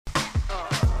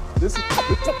This is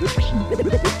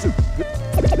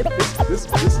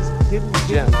hidden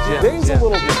gem. Things a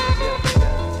little bit.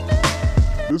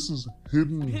 This is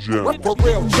hidden gem. For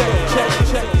real, check.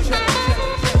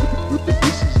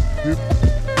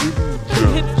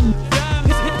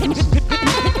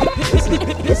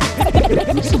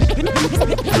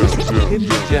 This is hidden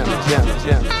gem.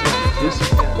 Gem. This is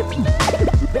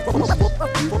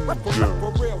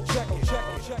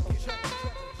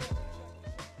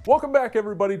Welcome back,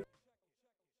 everybody.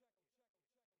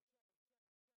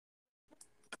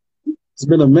 It's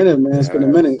been a minute, man. It's been a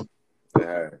minute.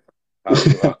 Yeah.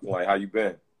 How you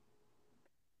been?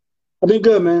 I've been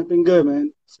good, man. Been good,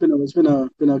 man. It's been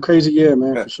a crazy year,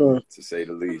 man, for sure. To say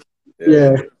the least.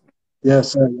 Yeah.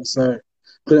 Yes, sir. Yes, sir.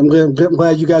 But I'm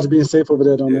glad you guys are being safe over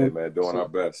there, though, Yeah, man. doing our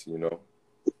best, you know.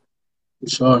 For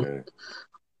sure.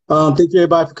 Yeah. Thank you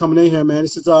everybody for coming in here, man.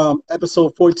 This is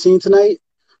episode 14 tonight.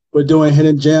 We're doing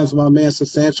hidden gems with my man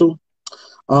Substantial.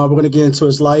 We're gonna get into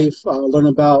his life, learn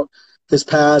about his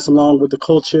past along with the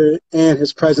culture and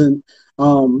his present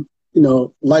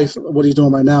life, what he's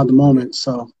doing right now at the moment.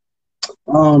 So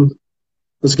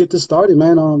let's get this started,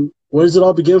 man. Where does it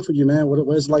all begin for you, man? Where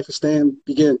does Life of Stan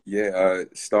begin? Yeah,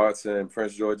 it starts in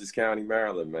Prince George's County,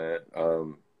 Maryland, man.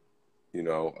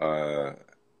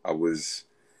 I was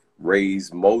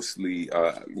raised mostly,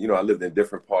 I lived in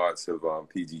different parts of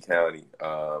PG County,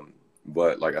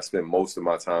 but like I spent most of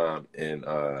my time in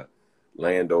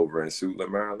Landover and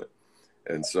Suitland, Maryland.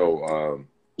 And so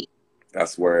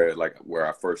that's where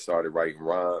I first started writing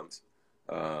rhymes,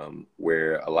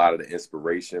 where a lot of the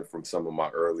inspiration from some of my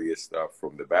earliest stuff,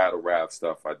 from the battle rap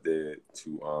stuff I did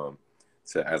to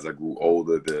as I grew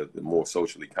older, the more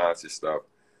socially conscious stuff,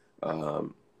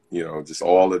 just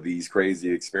all of these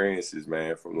crazy experiences,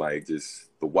 man, from like just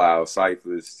the wild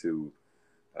ciphers to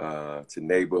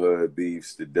neighborhood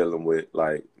beefs to dealing with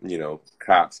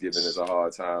cops giving us a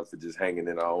hard time for just hanging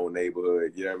in our own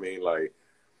neighborhood. You know what I mean? Like,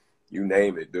 you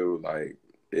name it, dude. Like,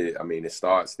 it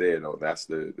starts there, though. That's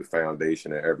the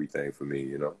foundation of everything for me,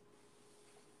 you know?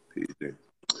 PG.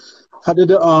 How did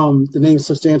the name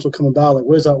Substantial come about? Like,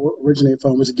 where's that originate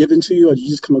from? Was it given to you, or did you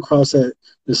just come across it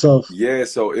yourself? Yeah,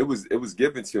 so it was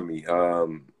given to me.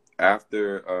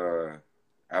 After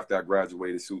I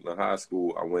graduated Suitland High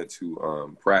School, I went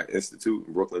to Pratt Institute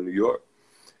in Brooklyn, New York.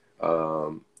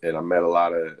 And I met a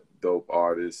lot of dope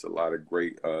artists, a lot of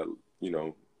great,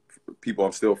 people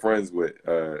I'm still friends with.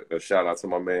 A shout out to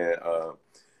my man,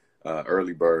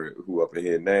 Early Bird, who up in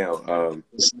here now.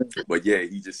 But yeah,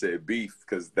 he just said Beef,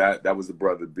 because that was the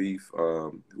brother Beef,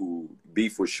 who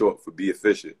Beef was short for Be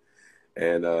Efficient.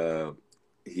 And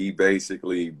he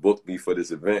basically booked me for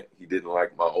this event. He didn't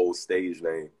like my old stage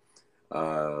name.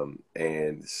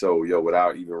 And so,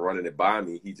 without even running it by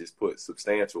me, he just put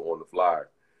Substantial on the flyer.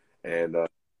 And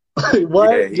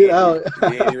what? Yeah, he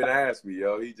didn't even ask me,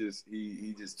 yo. He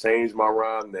just changed my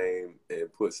rhyme name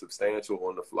and put Substantial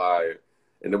on the flyer.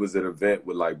 And it was an event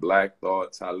with like Black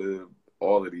Thought, Talib,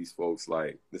 all of these folks.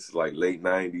 Like, this is like late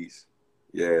 90s.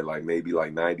 Yeah, like maybe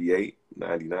like 98,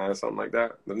 99, something like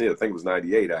that. I think it was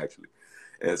 98 actually.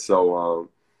 And so,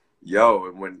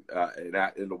 and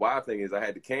the wild thing is I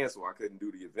had to cancel. I couldn't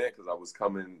do the event because I was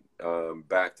coming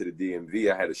back to the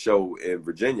DMV. I had a show in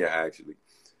Virginia actually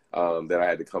that I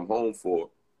had to come home for.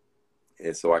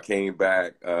 And so I came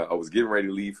back. I was getting ready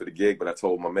to leave for the gig, but I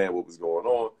told my man what was going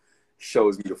on. He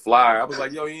shows me the flyer. I was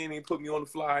like, yo, he ain't even put me on the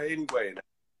flyer anyway. And he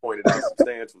pointed out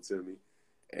Substantial to me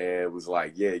and was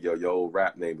like, yeah, your old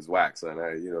rap name is whack, son. I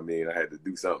had to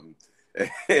do something.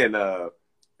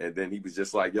 And then he was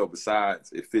just like, yo,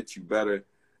 besides, it fits you better.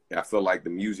 And I feel like the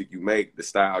music you make, the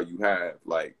style you have,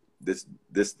 like this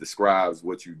describes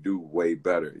what you do way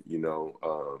better,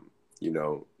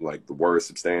 like the word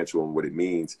substantial and what it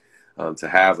means to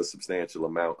have a substantial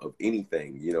amount of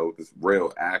anything, this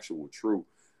real, actual, true,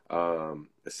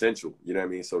 essential, you know what I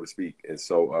mean, so to speak. And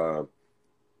so,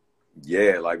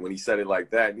 like when he said it like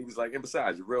that, and he was like, and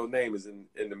besides, your real name is in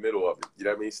the middle of it, you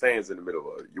know what I mean, stands in the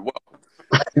middle of it. You're welcome.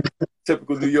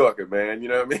 Typical New Yorker, man. You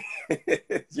know what I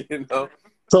mean?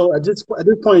 So at this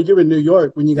point, you're in New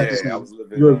York when you got this name. I was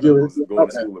living. I was going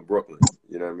to school in Brooklyn.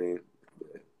 You know what I mean?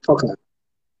 Yeah.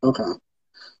 Okay.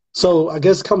 So I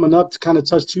guess coming up to kind of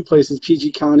touch two places,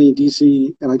 PG County,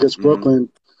 DC, and I guess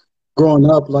Brooklyn. Growing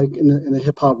up, like in the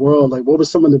hip hop world, like what were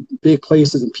some of the big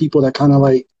places and people that kind of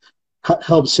like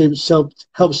helped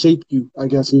shape you, I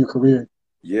guess, in your career?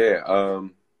 Yeah.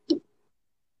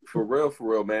 For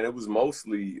real, man. It was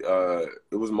mostly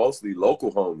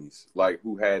local homies, like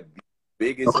who had the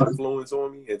biggest influence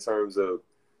on me in terms of,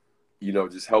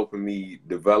 just helping me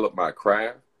develop my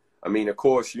craft. I mean, of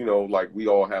course, like we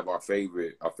all have our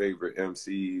favorite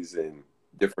MCs and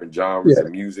different genres of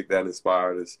music that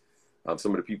inspired us.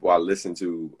 Some of the people I listened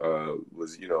to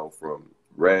was, you know, from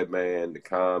Redman, The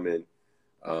Common,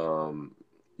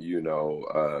 you know,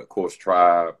 of course,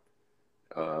 Tribe,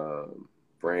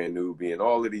 Brand Nubian,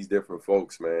 all of these different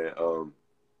folks, man.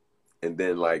 And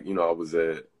then, like, you know,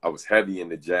 I was heavy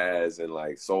into jazz and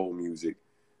like soul music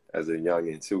as a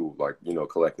youngin too, like, you know,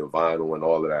 collecting vinyl and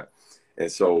all of that.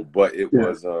 And so, but it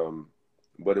was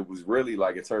really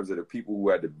like, in terms of the people who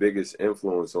had the biggest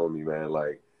influence on me, man,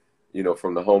 like, you know,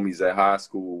 from the homies at high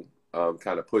school,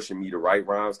 kind of pushing me to write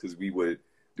rhymes, because we would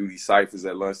do these ciphers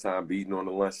at lunchtime, beating on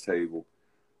the lunch table.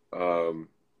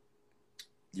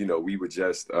 You know, we would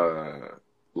just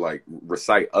like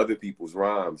recite other people's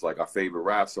rhymes, like our favorite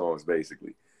rap songs,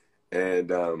 basically.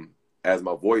 And as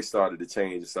my voice started to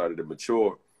change and started to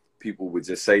mature, people would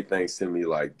just say things to me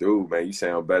like, dude, man, you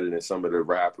sound better than some of the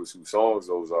rappers whose songs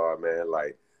those are, man.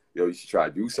 Like, yo, you should try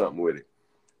to do something with it.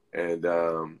 And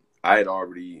I had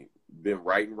already been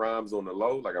writing rhymes on the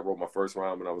low. Like, I wrote my first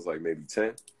rhyme when I was like maybe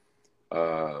 10.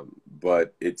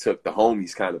 But it took the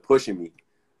homies kind of pushing me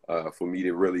for me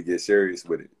to really get serious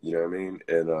with it. You know what I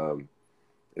mean?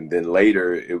 And then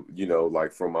later, it, you know,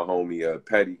 like from my homie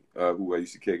Petty, who I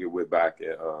used to kick it with back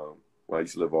at, when I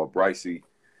used to live on Bricey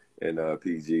and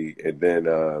PG. And then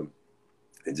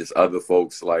and just other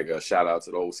folks, like shout out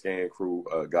to the old Scan crew,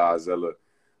 Godzilla,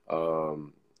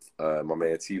 my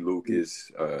man T.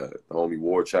 Lucas, the homie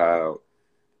Warchild,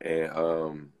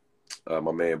 and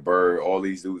my man Bird, all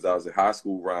these dudes I was in high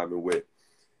school rhyming with.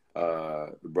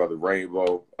 The brother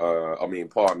Rainbow,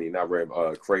 pardon me, not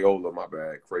Rainbow, Crayola, my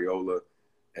bad, Crayola,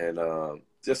 and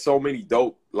just so many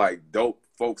dope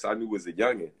folks I knew as a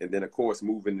youngin'. And then, of course,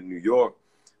 moving to New York,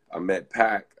 I met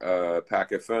Pac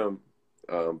FM,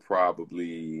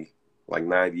 probably like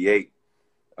 98.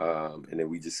 And then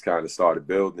we just kind of started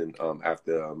building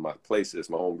after my places.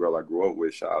 My homegirl I grew up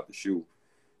with, shout out to Shu,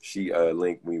 she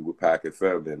linked me with Pac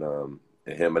FM, and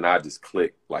him and I just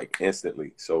clicked like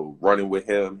instantly. So running with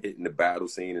him, hitting the battle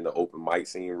scene and the open mic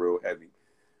scene real heavy.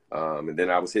 And then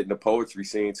I was hitting the poetry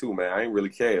scene too, man. I ain't really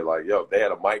care. Like, yo, if they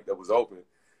had a mic that was open,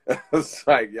 it's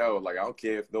like, yo, like, I don't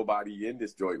care if nobody in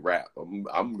this joint rap.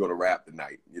 I'm gonna rap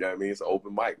tonight. You know what I mean? It's an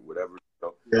open mic, whatever. You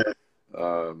know?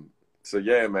 Yeah. So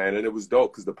yeah, man, and it was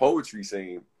dope because the poetry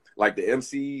scene, like the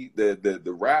MC,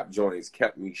 the rap joints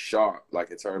kept me sharp,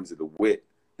 like in terms of the wit,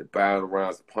 the battle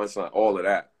rounds, the punchline, all of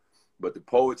that. But the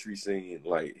poetry scene,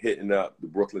 like hitting up the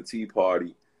Brooklyn Tea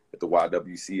Party at the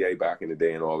YWCA back in the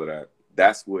day and all of that,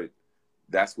 that's what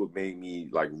made me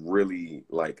like really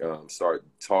like start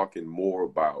talking more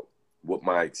about what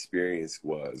my experience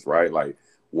was, right? Like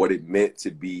what it meant to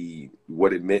be me,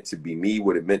 what it meant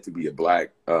to be a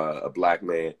black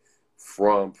man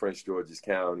from Prince George's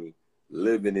County,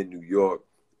 living in New York,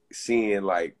 seeing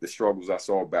like the struggles I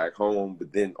saw back home,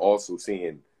 but then also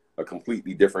seeing a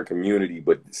completely different community,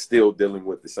 but still dealing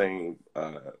with the same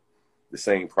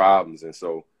problems. And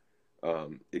so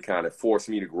it kind of forced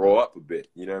me to grow up a bit,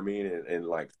 you know what I mean? And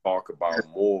like talk about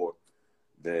more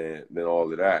than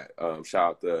all of that.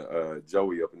 Shout out to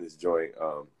Joey up in this joint.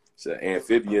 So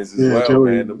Amphibians as well,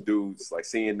 Joey. Man. Them dudes, like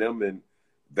seeing them in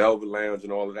Velvet Lounge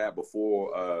and all of that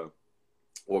before,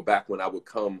 or back when I would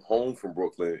come home from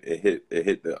Brooklyn and hit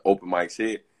the open mics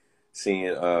here,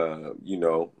 seeing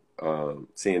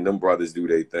seeing them brothers do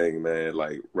their thing, man.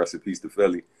 Like rest in peace to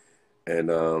Philly, and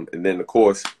then of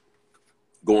course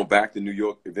going back to New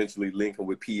York, eventually linking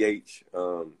with PH,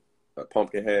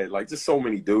 Pumpkinhead, like just so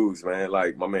many dudes, man.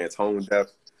 Like my man Tone Deaf.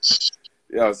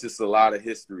 Yeah, it's just a lot of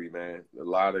history, man. A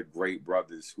lot of great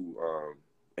brothers who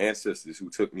ancestors who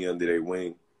took me under their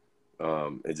wing,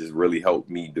 and just really helped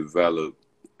me develop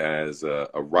as a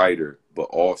writer, but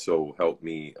also helped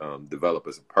me develop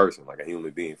as a person, like a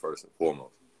human being first and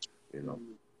foremost. You know,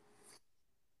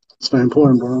 it's very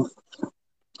important, bro.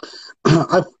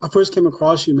 I first came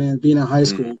across you, man, being in high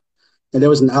school, and there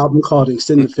was an album called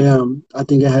Extended Film. I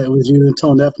think it was you and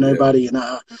Tone Deaf and everybody. And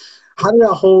how did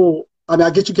that whole? I mean,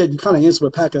 I get you kind of answer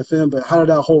with Pac FM, but how did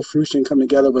that whole fruition come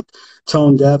together with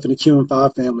Tone Deaf and the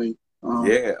QM5 family?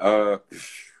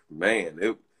 Man,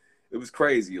 it was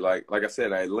crazy. Like I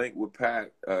said, I linked with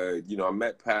Pac. I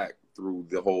met Pac through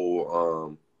the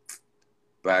whole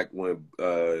back when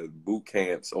Boot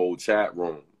Camp's old chat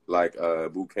room. Like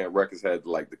Boot Camp Records had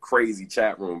like the crazy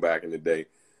chat room back in the day.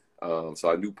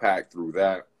 So I knew Pac through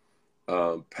that.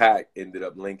 Pac ended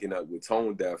up linking up with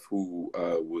Tone Deaf, who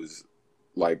was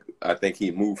like, I think he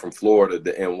moved from Florida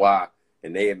to NY,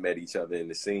 and they had met each other in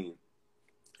the scene.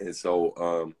 And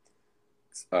so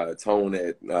Tone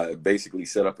had basically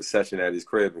set up a session at his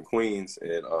crib in Queens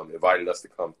and invited us to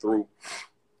come through.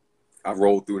 I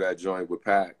rolled through that joint with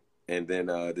Pac, and then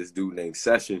this dude named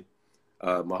Session,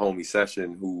 my homie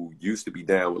Session, who used to be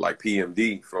down with like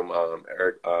PMD from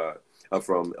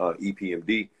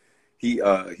EPMD.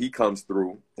 He comes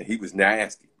through, and he was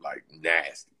nasty, like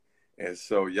nasty. And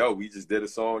so, yo, we just did a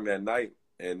song that night,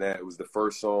 and that was the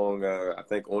first song I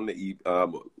think on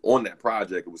that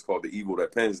project. It was called "The Evil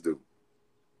That Pens Do,"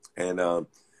 and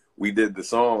we did the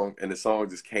song, and the song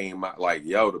just came out like,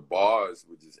 yo, the bars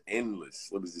were just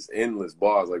endless. It was just endless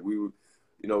bars. Like we were,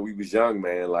 we was young,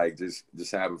 man, like just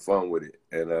having fun with it,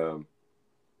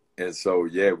 and so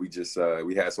yeah, we just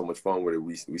we had so much fun with it.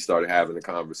 We started having a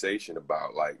conversation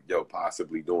about like, yo,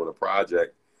 possibly doing a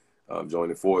project.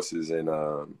 Joining forces and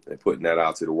putting that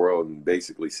out to the world and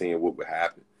basically seeing what would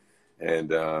happen.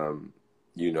 And, and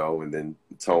then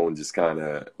Tone just kind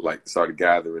of like started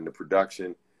gathering the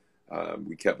production.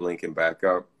 We kept linking back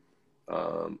up.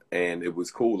 And it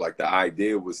was cool. Like the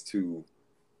idea was to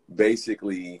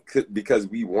basically, because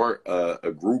we weren't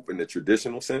a group in the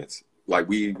traditional sense, like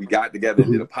we got together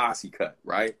and did a posse cut,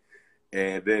 right?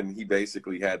 And then he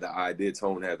basically had the idea,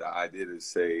 Tone had the idea to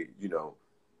say,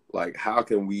 like, how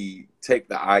can we take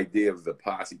the idea of the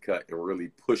posse cut and really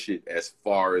push it as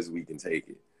far as we can take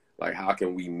it? Like, how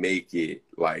can we make it,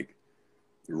 like,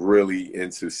 really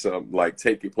into some, like,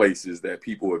 take it places that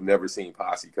people have never seen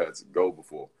posse cuts go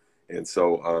before? And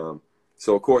so,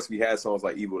 of course, we had songs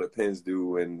like Evil That Pens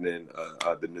Do, and then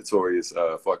the notorious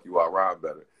Fuck You, R.I.P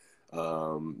better.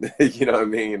 You know what I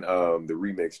mean? The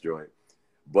remix joint.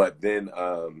 But then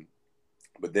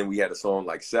we had a song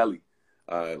like Selly.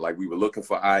 Like we were looking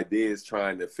for ideas,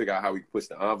 trying to figure out how we could push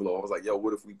the envelope. I was like, yo,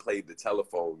 what if we played the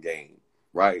telephone game,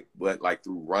 right? But like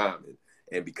through rhyming.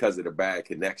 And because of the bad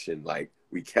connection, like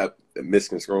we kept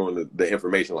misconstruing the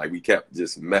information. Like we kept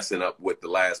just messing up what the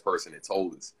last person had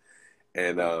told us.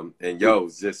 And yo,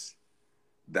 it's just,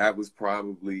 that was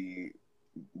probably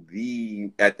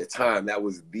at the time, that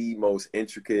was the most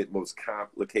intricate, most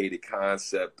complicated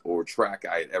concept or track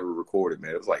I had ever recorded,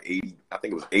 man. It was like 80, I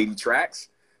think it was 80 tracks.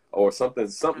 Or something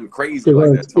crazy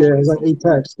like that. Yeah, it was like 8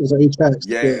 tracks. It was like 8 tracks.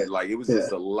 Yeah, like it was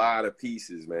just a lot of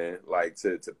pieces, man. Like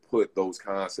to put those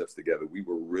concepts together, we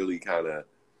were really kind of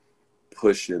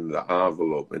pushing the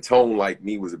envelope. And Tone, like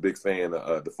me, was a big fan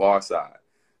of The Far Side.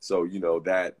 So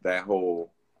that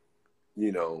whole,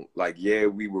 like, yeah,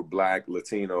 we were Black,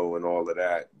 Latino, and all of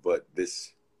that, but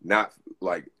this not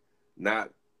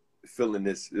feeling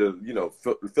this,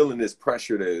 feeling this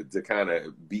pressure to kind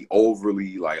of be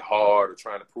overly like hard or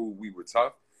trying to prove we were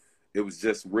tough. It was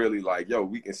just really like, yo,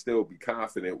 we can still be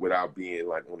confident without being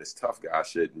like on this tough guy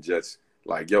shit, and just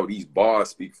like, yo, these bars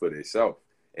speak for themselves.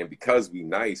 And because we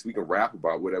nice, we can rap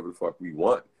about whatever the fuck we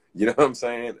want. You know what I'm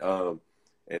saying?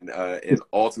 And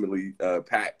ultimately,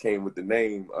 Pat came with the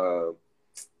name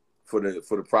for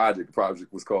the project. The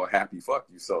project was called Happy Fuck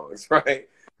You Songs, right?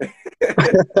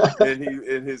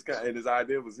 and his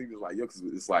idea was, he was like, yo, cause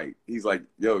it's like, he's like,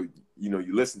 yo,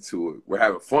 you listen to it, we're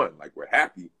having fun, like we're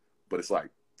happy, but it's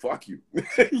like, fuck you.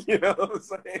 You know what I'm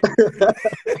saying?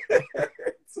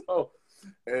 So,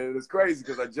 and it's crazy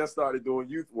because I just started doing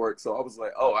youth work, so I was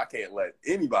like, oh, I can't let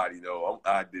anybody know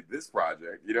I did this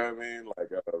project. You know what I mean?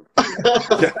 Like,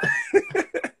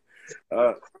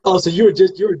 so you were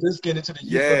just getting into the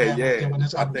youth yeah.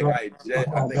 I think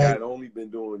I'd only been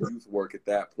doing youth work at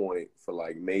that point for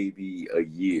like maybe a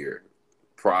year,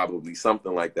 probably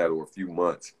something like that, or a few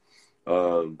months.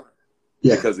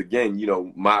 Because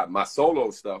again, my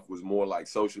solo stuff was more like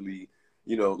socially,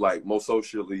 like most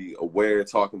socially aware,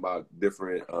 talking about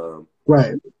different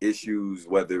issues,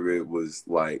 whether it was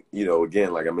like,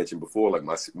 again, like I mentioned before, like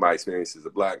my experience as a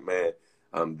Black man.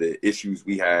 The issues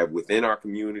we have within our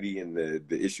community and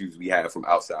the issues we have from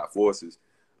outside forces.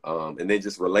 And then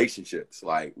just relationships,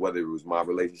 like whether it was my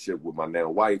relationship with my now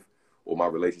wife or my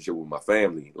relationship with my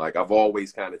family. Like I've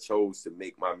always kind of chose to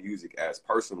make my music as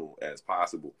personal as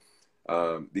possible,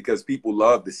 because people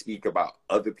love to speak about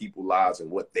other people's lives and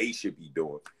what they should be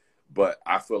doing. But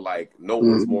I feel like no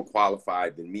one's more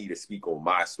qualified than me to speak on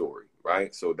my story,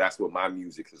 right? So that's what my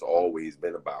music has always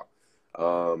been about.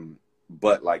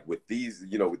 But like with these,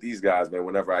 with these guys, man,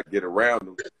 whenever I get around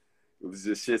them, it was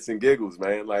just shits and giggles,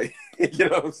 man. Like, you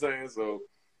know what I'm saying? So,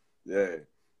 yeah.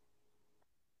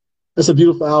 That's a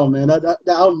beautiful album, man. That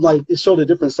album, like, it showed a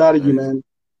different side of you, man.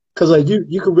 Because, like,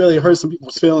 you could really hurt some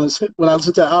people's feelings. When I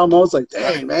listened to that album, I was like,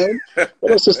 dang, man.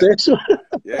 That's substantial.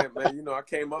 Yeah, man. I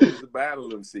came up as a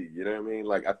battle MC. You know what I mean?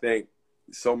 Like, I think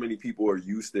so many people are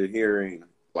used to hearing,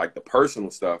 like, the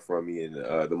personal stuff from me and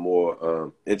the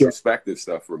more introspective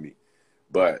stuff from me.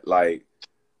 But like,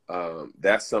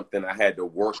 that's something I had to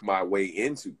work my way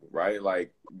into, right?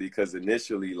 Like, because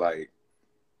initially, like,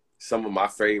 some of my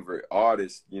favorite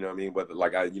artists, you know what I mean? Whether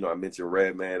like I mentioned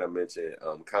Redman, I mentioned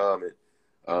Common.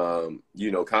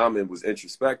 Common was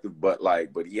introspective, but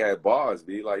he had bars,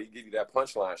 he give you that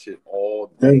punchline shit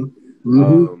all day.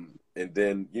 And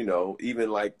then, even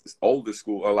like older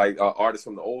school or artists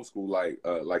from the old school, like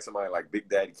somebody like Big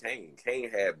Daddy Kane.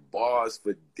 Kane had bars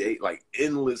for day, like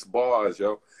endless bars,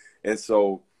 yo. And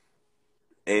so,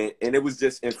 and it was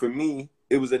just, and for me,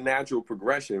 it was a natural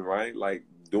progression, right? Like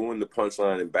doing the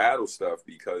punchline and battle stuff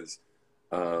because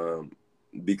of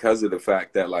the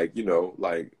fact that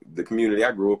the community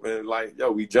I grew up in,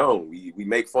 we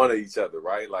make fun of each other,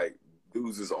 right? Like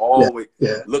dudes is always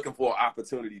looking for an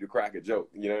opportunity to crack a joke,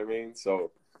 you know what I mean?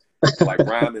 So like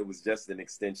rhyming was just an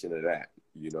extension of that,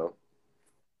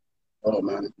 Oh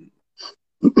man.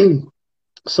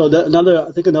 So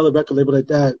I think another record label like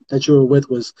that you were with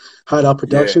was Hydeout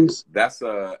Productions. Yeah, that's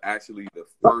actually the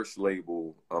first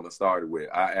label I started with.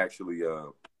 I actually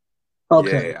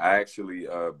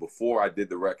before I did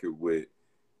the record with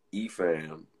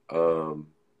EFAM.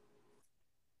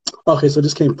 Okay, so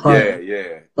this came prior.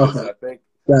 Yeah. Okay. I think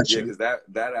gotcha. because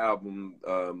that album,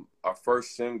 our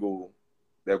first single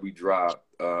that we dropped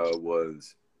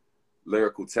was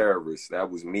Lyrical Terrorist. That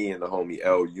was me and the homie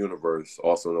L Universe,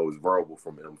 also known as Verbal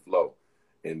from M Flow.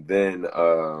 And then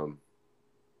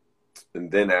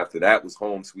after that was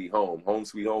Home Sweet Home. Home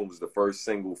Sweet Home was the first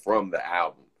single from the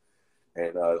album.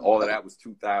 And all of that was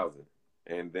 2000.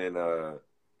 And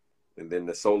then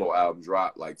the solo album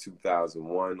dropped like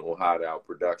 2001 on Hydeout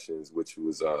Productions, which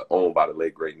was owned by the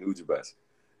late great Nujabes.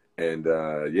 And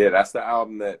that's the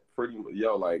album that pretty much,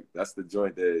 that's the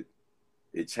joint that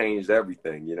it changed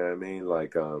everything. You know what I mean?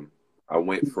 Like I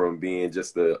went from being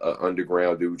just a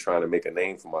underground dude trying to make a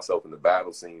name for myself in the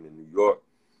battle scene in New York,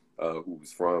 who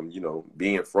was from,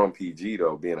 being from PG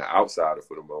though, being an outsider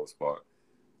for the most part,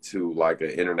 to like an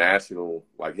international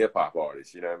hip hop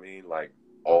artist. You know what I mean? Like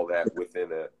all that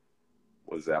within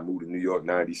I moved to New York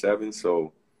 '97,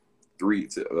 so I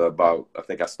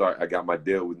got my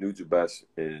deal with Nujabes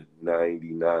in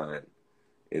 '99,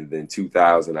 and then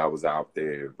 2000 I was out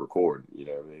there recording. You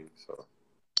know what I mean? So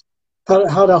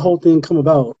how that whole thing come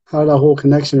about? How that whole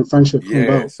connection and friendship come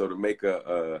about? Yeah. So to make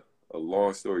a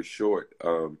long story short,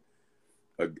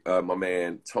 my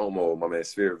man Tomo, my man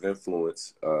Sphere of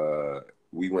Influence,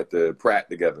 we went to Pratt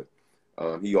together.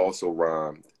 He also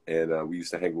rhymed. And we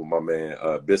used to hang with my man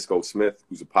Bisco Smith,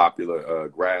 who's a popular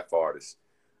graph artist.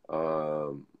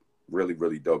 Really,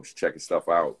 really dope. Check his stuff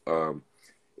out.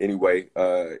 Anyway,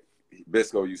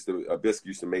 Bisco used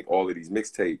to make all of these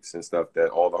mixtapes and stuff that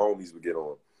all the homies would get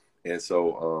on. And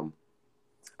so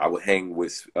I would hang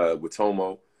with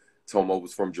Tomo. Tomo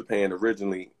was from Japan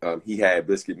originally. He had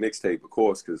Biscuit mixtape, of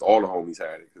course, because all the homies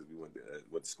had it because we went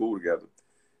to school together.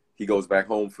 He goes back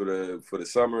home for the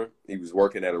summer. He was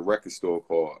working at a record store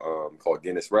called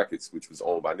Guinness Records, which was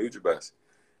owned by Nujabes.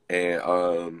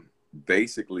 And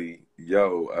basically,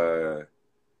 during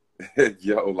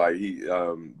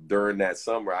that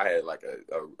summer, I had like a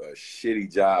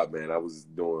shitty job, man. I was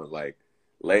doing like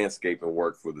landscaping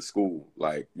work for the school,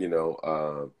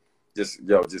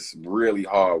 just really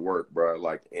hard work, bro.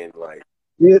 Get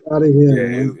out of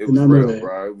here. Yeah, it was real,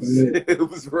 bro. It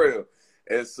was real.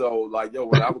 And so,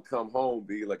 when I would come home,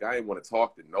 I didn't want to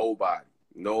talk to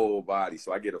nobody.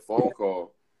 So I get a phone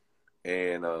call,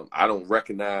 and I don't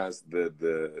recognize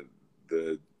the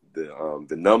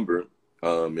number,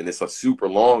 and it's a super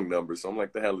long number. So I'm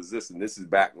like, the hell is this? And this is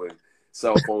back when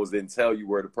cell phones didn't tell you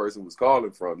where the person was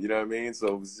calling from. You know what I mean? So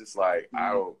it was just like,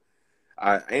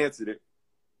 I answered it.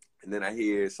 And then I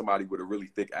hear somebody with a really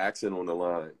thick accent on the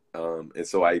line. And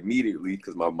so I immediately,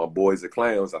 because my boys are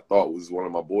clowns, I thought it was one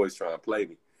of my boys trying to play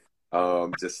me.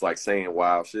 Just saying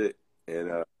wild shit.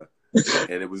 And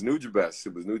it was Nujabes.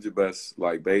 It was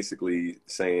Nujabes, basically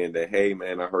saying that, hey,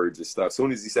 man, I heard your stuff. As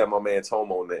soon as he said my man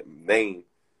Tomo that name,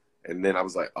 and then I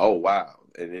was like, oh, wow.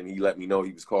 And then he let me know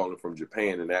he was calling from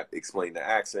Japan, and that explained the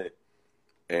accent.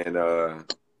 And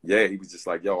he was just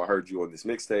like, yo, I heard you on this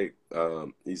mixtape.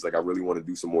 He's like, I really want to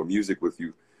do some more music with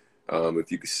you.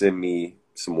 If you could send me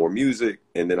some more music,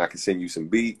 and then I can send you some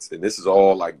beats. And this is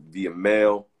all via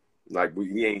mail.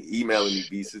 We ain't emailing me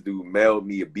beats. This dude mailed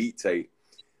me a beat tape,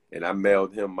 and I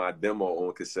mailed him my demo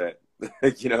on cassette.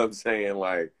 You know what I'm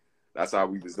saying? That's how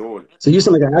we was doing it. So you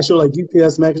sound like an actual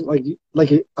UPS max, like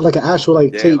an actual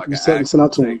tape you sent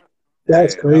out to him.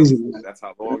 That's crazy, man. That's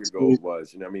how long ago it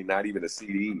was. You know what I mean? Not even a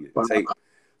CD, a tape.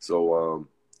 So,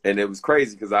 and it was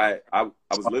crazy because I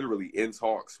was literally in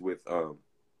talks with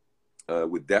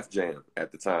Def Jam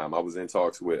at the time. I was in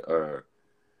talks with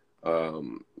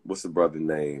what's the brother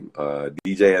name?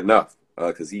 DJ Enough,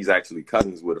 because he's actually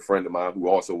cousins with a friend of mine who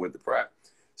also went to Pratt.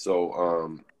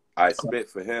 So I spit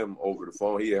for him over the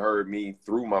phone. He had heard me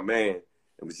through my man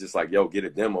and was just like, yo, get a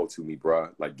demo to me, bro.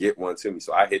 Like, get one to me.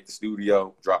 So I hit the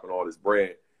studio, dropping all this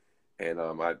bread, and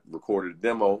I recorded a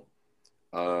demo.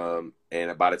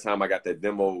 And by the time I got that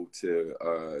demo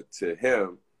to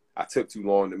him, I took too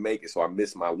long to make it. So I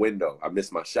missed my window. I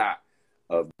missed my shot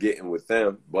of getting with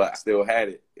them, but I still had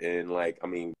it. And like, I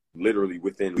mean, literally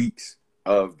within weeks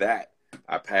of that,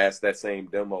 I passed that same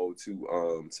demo to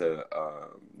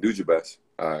Nujabes.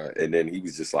 And then he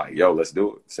was just like, yo, let's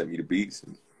do it. Sent me the beats,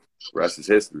 and the rest is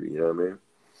history. You know what I mean?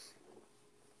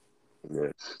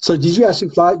 Yeah. So did you actually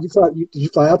fly? Did you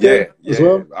fly out there as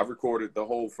well? I recorded the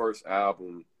whole first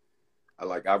album.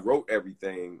 I wrote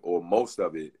everything, or most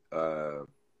of it.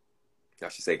 I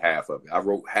should say half of it. I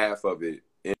wrote half of it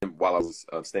while I was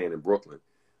staying in Brooklyn,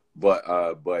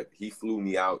 but he flew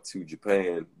me out to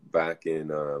Japan back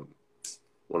in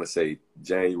I want to say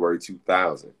January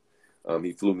 2000.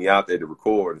 He flew me out there to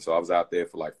record, and so I was out there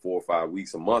for like 4 or 5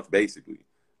 weeks, a month basically.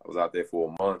 I was out there for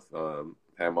a month.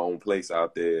 Had my own place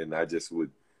out there, and I just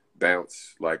would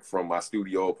bounce like from my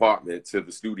studio apartment to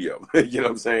the studio. You know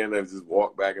what I'm saying? I just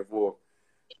walk back and forth,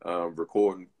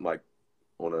 recording like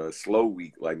on a slow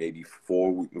week, like maybe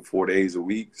 4 days a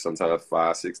week, sometimes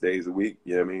 5, 6 days a week.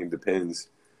 You know what I mean? It depends.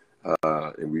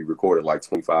 And we recorded like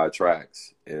 25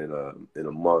 tracks in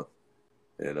a month.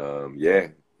 And yeah,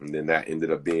 and then that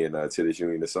ended up being To This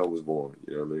Union the Sun Was Born.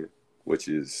 You know what I mean? Which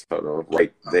is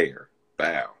right there.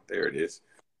 Bow. There it is.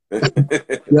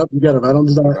 Yep, you got it right on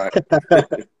the dot.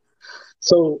 Right.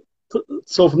 So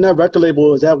from that record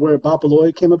label, is that where Bop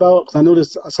Alloy came about?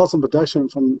 Because I saw some production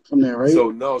from there, right?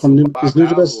 So no, Bop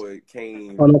Alloy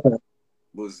came. Oh, okay.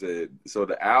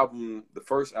 The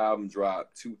first album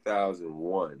dropped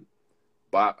 2001.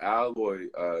 Bop Alloy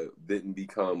didn't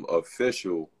become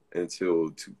official until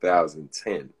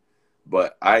 2010,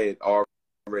 but I had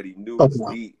already knew his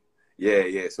beat.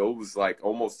 Yeah. So it was like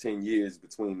almost 10 years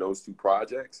between those two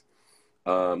projects.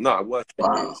 No, it was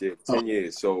 10 years. Yeah, 10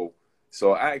 years.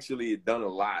 So I actually had done a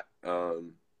lot,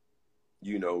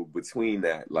 you know, between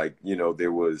that. Like, you know,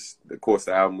 there was, of course,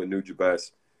 the album with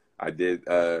Nujabes. I did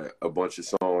a bunch of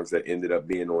songs that ended up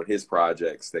being on his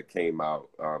projects that came out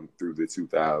through the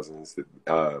 2000s.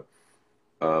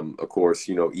 Of course,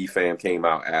 you know, EFAM came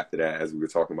out after that, as we were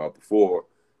talking about before.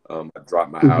 I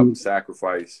dropped my album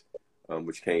Sacrifice,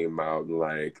 which came out in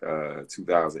like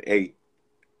 2008.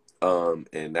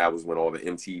 And that was when all the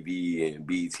MTV and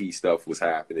BET stuff was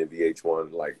happening,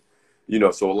 VH1, like, you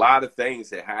know, so a lot of things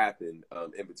had happened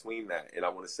in between that. And I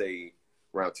want to say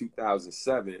around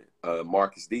 2007,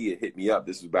 Marcus D had hit me up.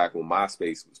 This was back when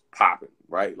MySpace was popping,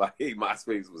 right? Like, hey,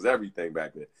 MySpace was everything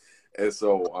back then. And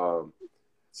so,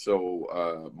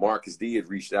 Marcus D had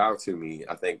reached out to me,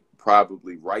 I think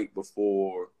probably right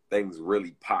before things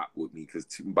really popped with me, because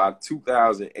by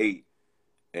 2008,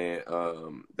 and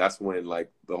that's when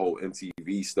like the whole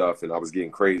MTV stuff, and I was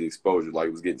getting crazy exposure. Like,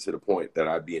 it was getting to the point that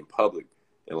I'd be in public,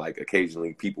 and like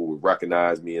occasionally people would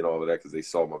recognize me and all of that because they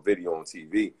saw my video on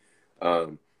TV.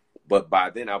 But by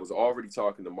then I was already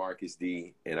talking to Marcus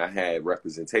D, and I had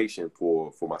representation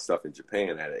for my stuff in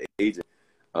Japan. I had an agent,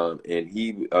 and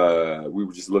we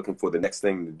were just looking for the next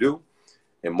thing to do.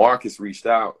 And Marcus reached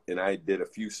out, and I did a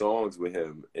few songs with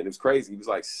him. And it was crazy. He was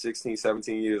like 16,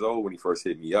 17 years old when he first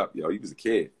hit me up. Yo, he was a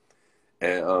kid.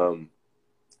 And,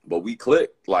 but we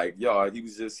clicked. Like, yo, he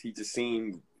just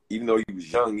seemed, even though he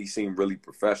was young, he seemed really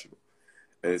professional.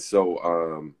 And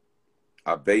so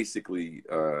I basically,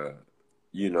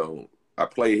 you know, I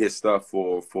played his stuff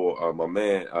for my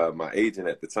man, my agent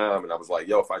at the time. And I was like,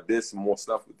 yo, if I did some more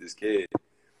stuff with this kid,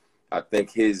 I think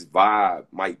his vibe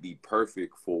might be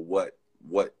perfect for what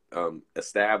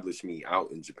established me out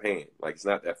in Japan. Like, it's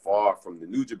not that far from the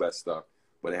Nujabes stuff,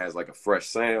 but it has like a fresh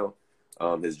sound.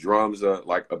 His drums are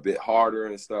like a bit harder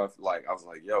and stuff. Like, I was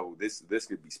like, yo, this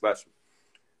could be special.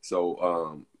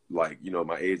 So like, you know,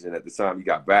 my agent at the time, he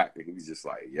got back and he was just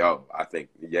like, yo, I think,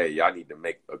 yeah, y'all need to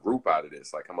make a group out of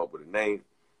this, like come up with a name.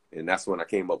 And that's when I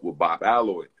came up with Bop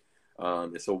Alloy.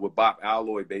 And so what Bop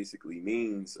Alloy basically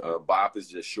means, bop is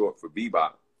just short for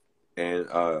bebop.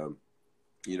 And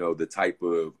you know, the type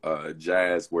of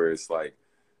jazz where it's like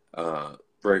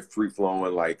very free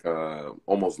flowing, like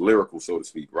almost lyrical, so to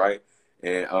speak, right?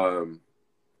 And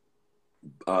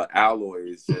alloy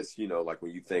is just, you know, like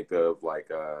when you think of like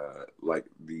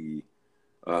the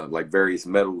like various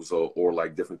metals or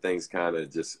like different things kind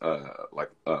of just like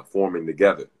forming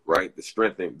together, right? The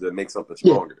strength to make something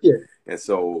stronger. Yeah. And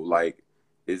so like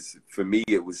for me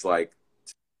it was like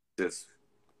just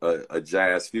a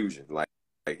jazz fusion, like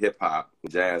hip hop,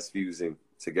 jazz fusing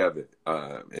together,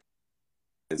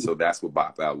 and so that's what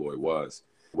Bop Alloy was.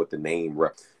 what the name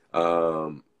rep.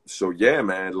 So yeah,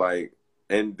 man, like,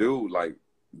 and dude, like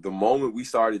the moment we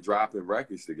started dropping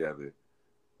records together,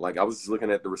 like I was just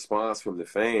looking at the response from the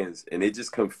fans, and it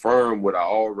just confirmed what I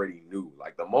already knew.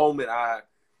 Like the moment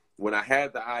when I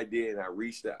had the idea and I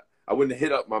reached out, I wouldn't have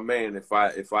hit up my man if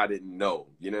I didn't know.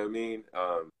 You know what I mean?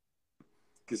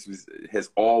 Because it has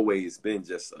always been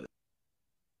just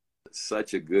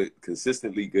such a good,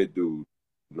 consistently good dude.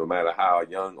 No matter how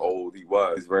young, old he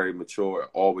was, he's very mature,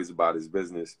 always about his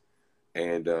business,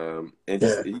 and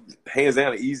just hands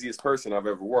down the easiest person I've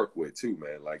ever worked with too,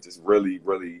 man. Like just really,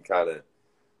 really kind of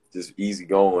just easy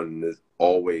going, and is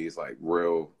always like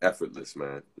real effortless,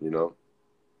 man. You know.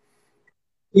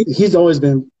 He's always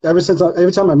been, every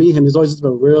time I meet him, he's always just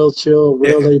been real chill,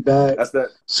 real laid back, super that's that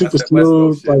West Coast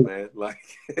smooth. shit, Like, man. Like,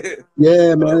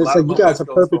 yeah, man. It's like you guys West have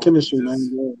Coast perfect homies chemistry, just, man.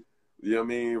 Yeah. You know what I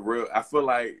mean? Real. I feel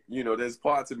like, you know, there's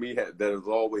parts of me that has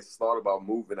always thought about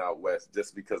moving out west,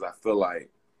 just because I feel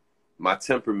like my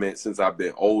temperament since I've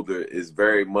been older is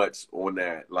very much on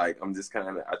that. Like I'm just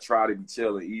kind of, I try to be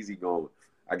chill and easy going.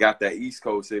 I got that East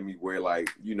Coast in me where, like,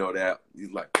 you know, that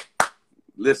he's like,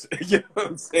 listen, you know what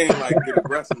I'm saying? Like get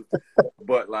aggressive.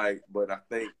 But I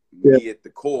think me at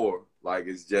the core, like,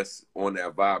 is just on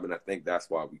that vibe, and I think that's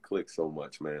why we click so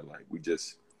much, man. Like we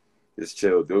just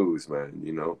chill dudes, man.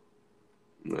 You know.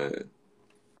 Man.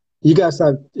 You guys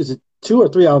have, is it 2 or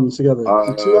 3 albums together?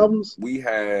 2 albums? We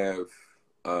have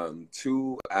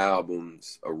 2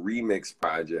 albums, a remix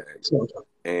project,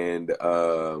 and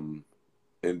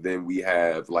then we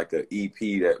have like a EP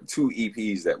 2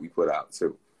 EPs that we put out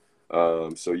too.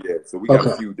 So yeah, so we got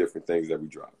a few different things that we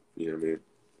drop. You know what I mean?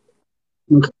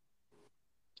 Okay.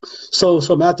 So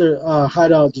after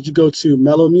Hydeout, did you go to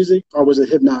Mellowmusic or was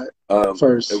it Hipnott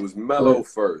first? It was Mellow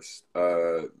first.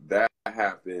 That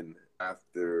happened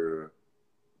after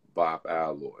Bop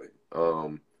Alloy.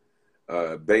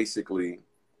 Basically,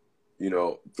 you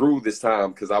know, through this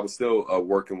time, because I was still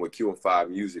working with Q&5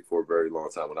 Music for a very long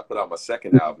time. When I put out my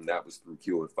second album, that was through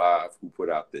Q&5, who put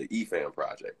out the EFAM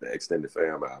project, the Extended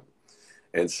Fam album.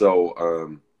 And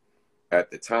so at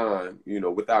the time, you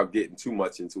know, without getting too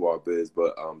much into our biz,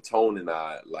 but Tone and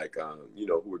I, like, you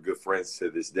know, who are good friends to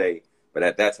this day, but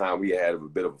at that time we had a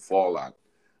bit of a fallout.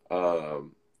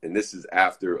 And this is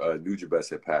after Nujabes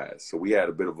had passed. So we had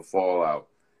a bit of a fallout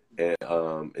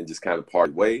and just kind of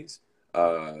parted ways.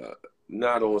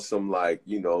 Not on some, like,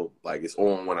 you know, like it's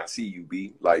on when I see you,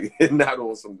 B. Like, not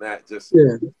on some that, just,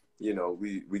 you know,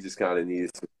 we just kind of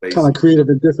needed some space. Kind of creative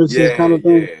differences kind of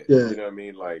thing? Yeah. You know what I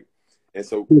mean? Like, and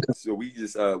so we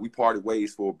just, we parted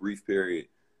ways for a brief period.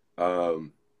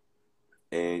 And,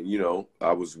 you know,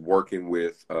 I was working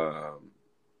with,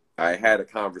 I had a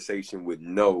conversation with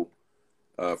No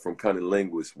from Cunning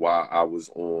Linguist while I was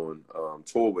on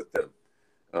tour with them.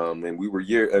 And we were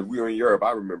in Europe.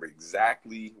 I remember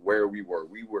exactly where we were.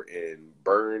 We were in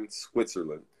Bern,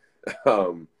 Switzerland,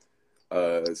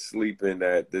 sleeping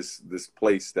at this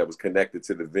place that was connected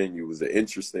to the venue. It was an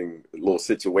interesting little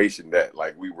situation that,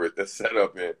 like, we were set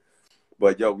up in.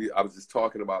 But yo, I was just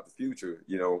talking about the future.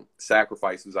 You know,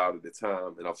 Sacrifice was out at the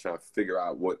time, and I was trying to figure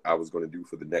out what I was going to do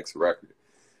for the next record.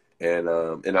 And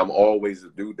I'm always a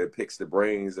dude that picks the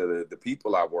brains of the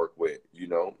people I work with. You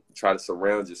know, try to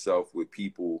surround yourself with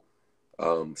people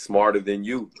smarter than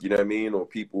you. You know what I mean? Or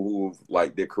people who,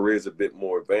 like, their careers a bit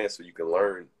more advanced, so you can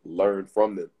learn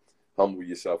from them, humble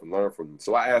yourself and learn from them.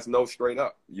 So I asked No straight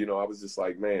up. You know, I was just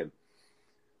like, man,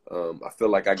 I feel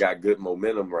like I got good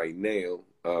momentum right now.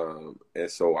 And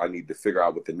so I need to figure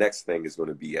out what the next thing is going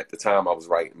to be. At the time, I was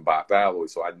writing Bop Alloy,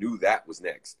 so I knew that was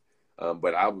next.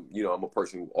 But you know, I'm a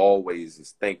person who always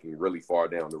is thinking really far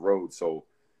down the road. So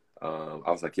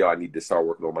I was like, yo, I need to start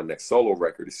working on my next solo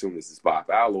record as soon as this Bop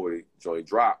Alloy joint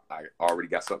drop. I already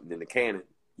got something in the cannon,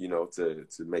 you know, to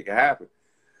make it happen.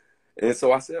 And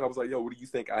so I was like, yo, what do you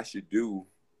think I should do?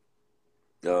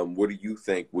 What do you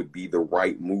think would be the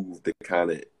right move to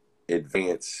kind of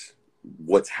advance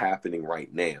what's happening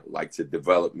right now, like to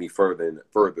develop me further and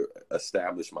further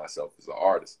establish myself as an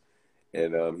artist?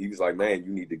 And he was like, man,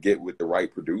 you need to get with the right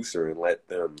producer and let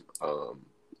them,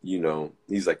 you know,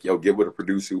 he's like, yo, get with a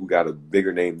producer who got a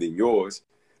bigger name than yours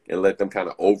and let them kind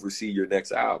of oversee your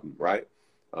next album, right?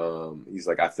 He's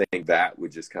like, I think that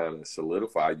would just kind of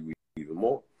solidify you even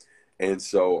more. And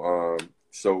so,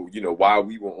 you know, while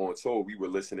we were on tour, we were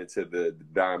listening to the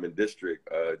Diamond District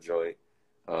joint.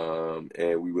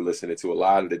 And we were listening to a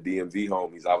lot of the DMV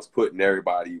homies. I was putting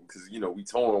everybody, because, you know, we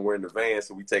touring, we're in the van,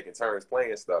 so we taking turns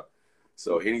playing stuff.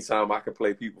 So anytime I could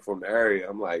play people from the area,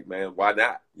 I'm like, man, why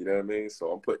not? You know what I mean?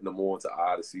 So I'm putting them on to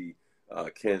Odyssey,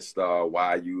 Ken Star,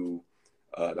 YU,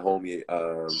 the homie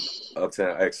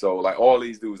Uptown XO, like all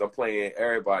these dudes. I'm playing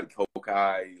everybody,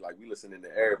 Kokai, like we listening to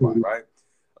everybody, right?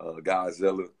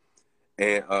 Godzilla,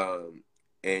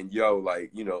 and yo,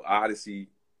 like, you know, Odyssey,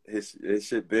 his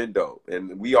shit been dope,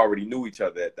 and we already knew each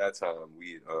other at that time.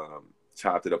 We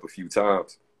chopped it up a few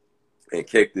times and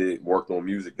kicked it, worked on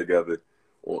music together,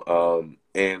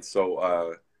 and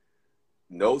so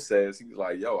No says, he was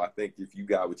like, yo, I think if you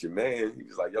got with your man, he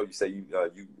was like, yo, you say you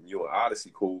and Odyssey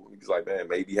cool. He was like, man,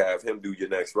 maybe have him do your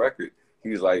next record. He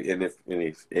was like, and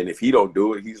if he don't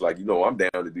do it, he's like, you know, I'm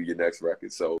down to do your next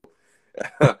record. So,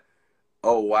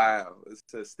 oh wow,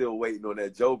 it's still waiting on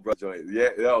that Joe Brothers joint.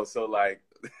 Yeah, yo, so like,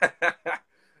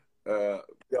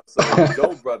 so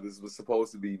Joe Brothers was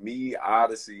supposed to be me,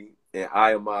 Odyssey, and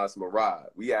Ayamas Marad.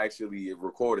 We actually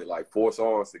recorded like 4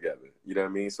 songs together. You know what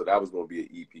I mean? So that was going to be an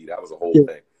EP. That was a whole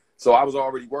thing. So I was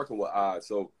already working with Odd.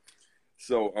 So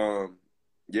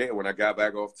yeah, when I got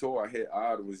back off tour, I hit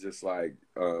Odd and was just like,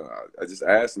 I just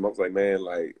asked him, I was like, man,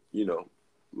 like, you know,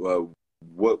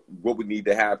 what would need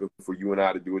to happen for you and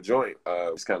I to do a joint?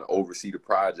 Just kind of oversee the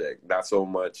project. Not so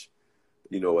much,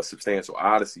 you know, a substantial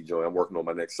Odyssey joint. I'm working on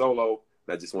my next solo.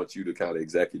 And I just want you to kind of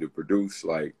executive produce,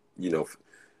 like, you know,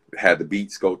 have the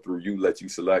beats go through you, let you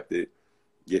select it,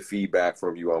 get feedback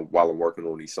from you while I'm working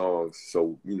on these songs.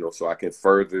 So, you know, so I can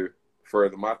further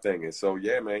my thing. And so,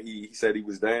 yeah, man, he said he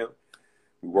was down.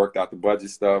 We worked out the budget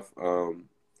stuff, and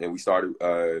we started,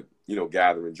 you know,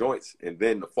 gathering joints. And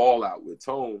then the fallout with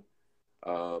Tone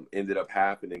ended up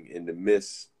happening in the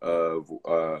midst of,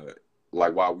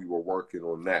 like, while we were working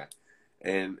on that.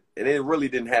 And it really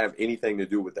didn't have anything to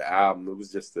do with the album. It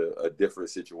was just a different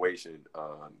situation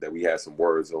that we had some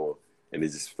words on. And it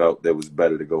just felt that it was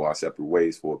better to go our separate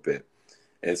ways for a bit.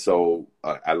 And so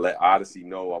I let Odyssey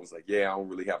know. I was like, yeah, I don't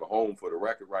really have a home for the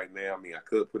record right now. I mean, I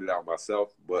could put it out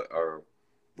myself, but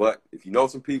if you know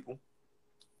some people,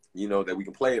 you know, that we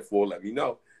can play it for, let me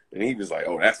know. And he was like,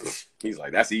 oh, that's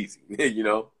easy, you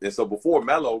know? And so before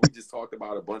Mellow, we just talked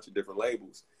about a bunch of different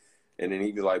labels. And then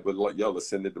he was like, but yo, let's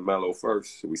send it to Mellow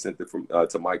first. So we sent it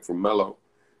to Mike from Mellow,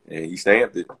 and he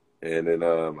stamped it. And then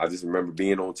I just remember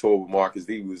being on tour with Marcus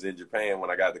V, who was in Japan when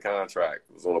I got the contract.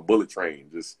 It was on a bullet train,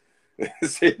 just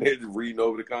sitting there just reading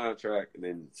over the contract and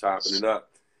then chopping it up.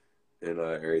 And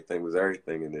everything was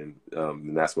everything. And then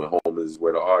and that's when Home Is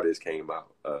Where the Artist came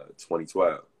out,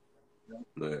 2012.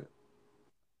 Yeah.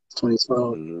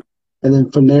 2012. Mm-hmm. And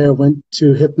then from there, went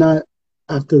to Hipnott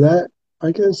after that,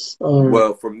 I guess.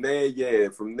 Well, from there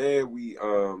we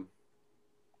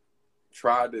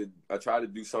tried to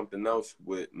do something else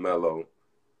with Mellow.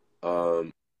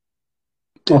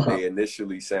 They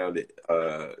initially sounded,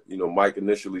 you know, Mike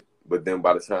initially, but then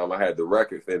by the time I had the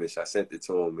record finished, I sent it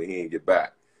to him and he didn't get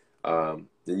back. And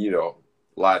you know,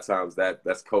 a lot of times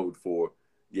that's code for,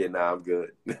 yeah, nah, I'm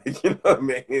good. You know what I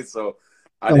mean? So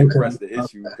I didn't press the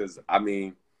issue because, I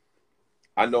mean,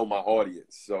 I know my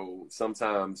audience. So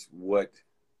sometimes what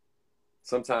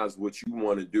you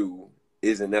want to do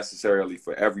isn't necessarily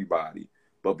for everybody,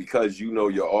 but because you know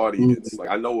your audience, like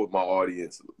I know what my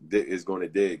audience is going to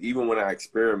dig. Even when I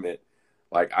experiment,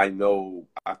 like I know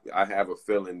I have a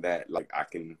feeling that like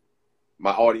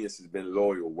my audience has been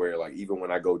loyal where like even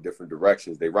when I go different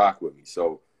directions, they rock with me.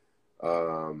 So,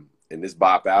 in this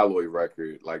Bop Alloy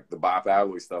record, like the Bop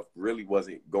Alloy stuff really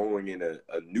wasn't going in a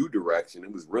new direction.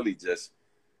 It was really just,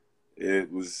 it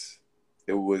was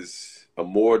a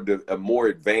more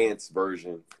advanced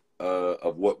version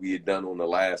of what we had done on the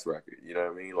last record. You know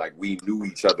what I mean? Like we knew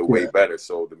each other way better,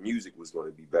 so the music was going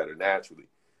to be better naturally.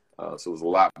 So it was a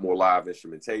lot more live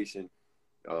instrumentation.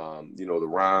 You know, the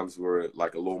rhymes were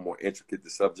like a little more intricate. The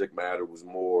subject matter was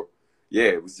more,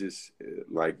 it was just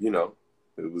like, you know,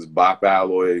 it was Bop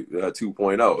Alloy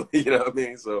 2.0. You know what I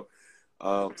mean? So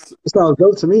it sounds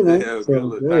dope to me, man. Yeah, it was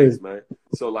good. Thanks, man.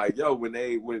 So like, yo,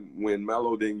 when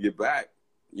Mello didn't get back,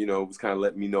 you know, it was kind of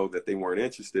letting me know that they weren't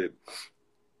interested.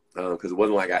 Because it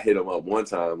wasn't like I hit them up one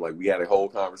time. Like we had a whole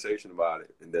conversation about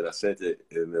it, and then I sent it,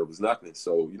 and there was nothing.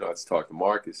 So you know, I just talked to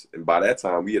Marcus, and by that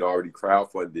time we had already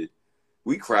crowdfunded.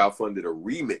 We crowdfunded a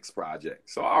remix project,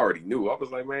 so I already knew. I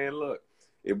was like, man, look,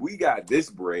 if we got this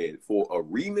bread for a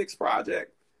remix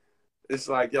project, it's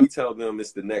like, yo, we tell them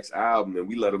it's the next album, and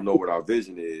we let them know what our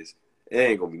vision is. It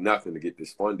ain't gonna be nothing to get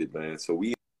this funded, man. So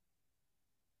we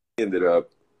ended up,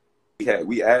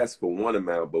 we asked for one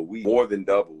amount, but we more than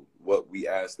doubled what we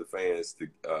asked the fans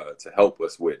to help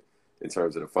us with in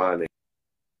terms of the finance.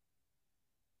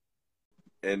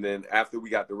 And then after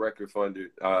we got the record funded,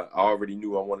 I already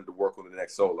knew I wanted to work on the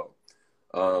next solo.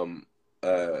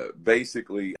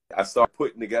 Basically, I started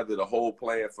putting together the whole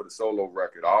plan for the solo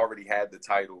record. I already had the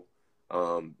title,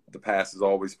 The Past is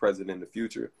Always Present in the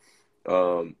Future.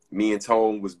 Me and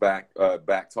Tone was back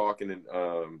talking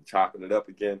and chopping it up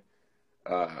again.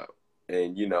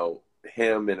 And you know,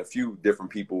 him and a few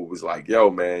different people was like,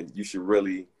 yo, man, you should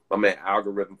really, my man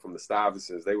Algorithm from the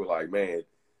Stuyvesants, they were like, man,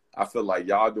 I feel like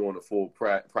y'all doing a full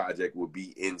project would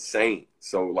be insane.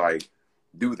 So like,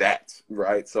 do that,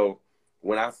 right? So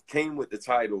when I came with the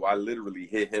title, I literally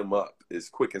hit him up as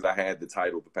quick as I had the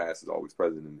title, The Past is Always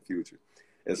Present in the Future.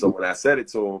 And so when I said it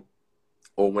to him,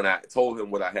 or when I told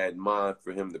him what I had in mind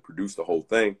for him to produce the whole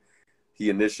thing, he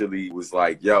initially was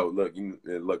like, yo, look,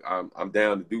 I'm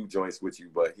down to do joints with you,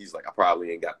 but he's like, I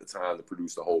probably ain't got the time to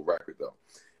produce the whole record though.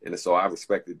 And so I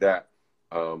respected that.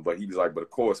 But he was like, but of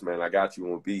course, man, I got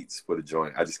you on beats for the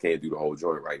joint. I just can't do the whole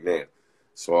joint right now.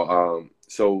 So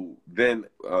then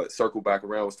circle back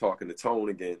around, was talking to Tone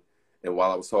again. And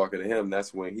while I was talking to him,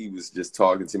 that's when he was just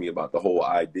talking to me about the whole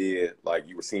idea. Like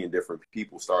you were seeing different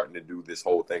people starting to do this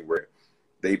whole thing where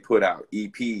they put out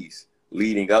EPs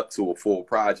leading up to a full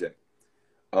project.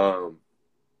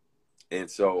 And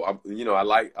so, I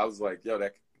was like, yo,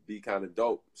 that could be kind of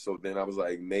dope. So then I was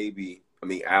like, maybe, I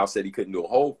mean, Al said he couldn't do a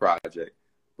whole project,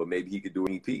 but maybe he could do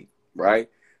an EP, right?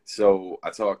 So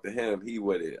I talked to him, he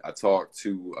with it. I talked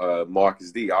to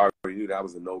Marcus D. I already knew that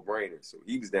was a no-brainer. So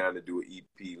he was down to do an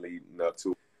EP leading up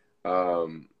to it.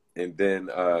 And then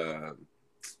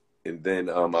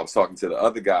I was talking to the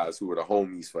other guys who were the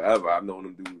homies forever. I've known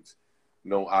them dudes.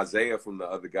 Known Isaiah from the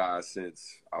other guys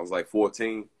since I was like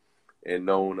 14, and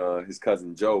known his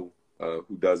cousin Joe,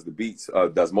 who does the beats,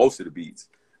 does most of the beats.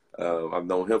 I've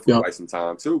known him for quite some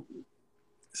time too.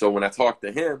 So when I talked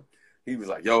to him, he was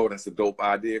like, yo, that's a dope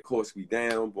idea. Of course, we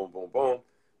down, boom, boom, boom.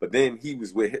 But then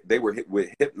they were hit with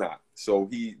Hipnott. So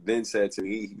he then said to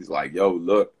me, he was like, yo,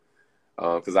 look,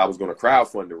 because I was going to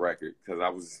crowdfund the record, because I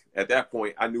was, at that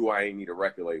point, I knew I ain't need a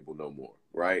record label no more,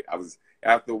 right? I was,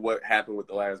 after what happened with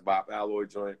the last Bop Alloy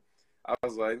joint, I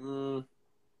was like,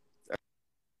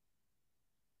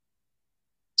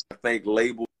 I think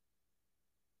label.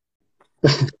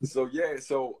 So yeah,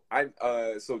 so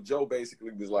Joe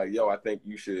basically was like, yo, I think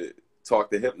you should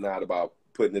talk to Hipnott about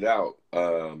putting it out.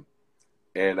 I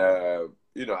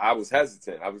was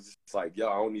hesitant. I was just like, yo,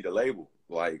 I don't need a label.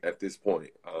 Like at this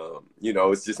point,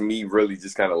 it's just me really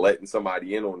just kind of letting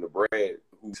somebody in on the bread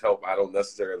whose help I don't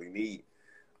necessarily need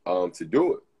to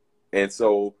do it. And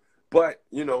so, but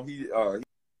he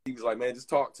was like, man, just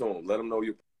talk to him, let him know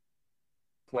you're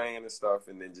playing and stuff,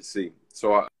 and then just see.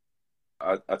 So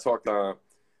I talked to him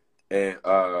and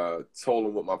told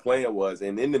him what my plan was,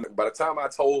 and then by the time I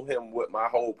told him what my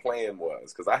whole plan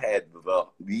was, because I had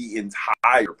the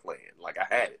entire plan, like I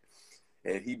had it.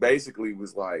 And he basically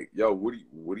was like, yo, what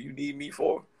do you need me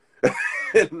for?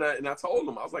 and I told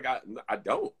him, I was like, I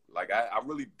don't. Like, I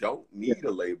really don't need a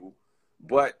label.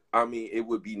 But, I mean, it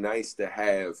would be nice to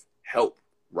have help,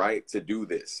 right, to do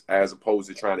this, as opposed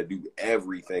to trying to do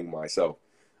everything myself.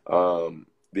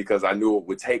 Because I knew it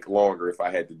would take longer if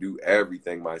I had to do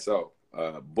everything myself.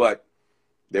 But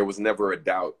there was never a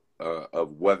doubt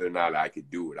of whether or not I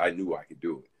could do it. I knew I could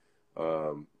do it.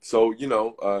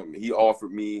 He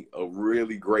offered me a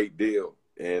really great deal,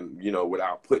 and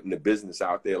without putting the business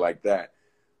out there like that,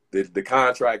 the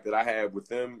contract that I have with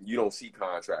them, you don't see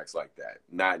contracts like that,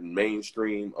 not in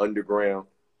mainstream, underground.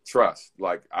 Trust,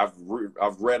 like I've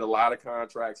read a lot of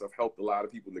contracts, I've helped a lot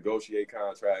of people negotiate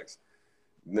contracts.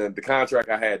 The contract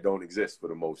I had don't exist for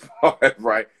the most part,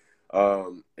 right? We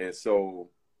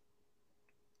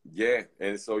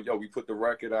put the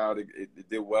record out. It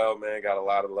did well, man. Got a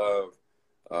lot of love.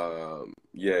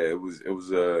 It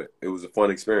was a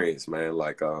fun experience, man.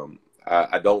 Like,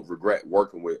 I don't regret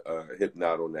working with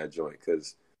Hipnott on that joint,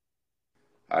 because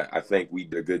I think we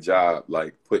did a good job,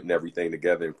 like putting everything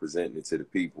together and presenting it to the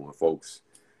people and folks.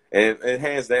 And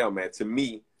hands down, man, to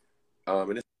me,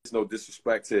 and it's no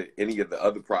disrespect to any of the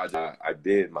other projects I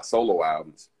did, my solo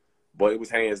albums, but it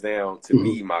was hands down to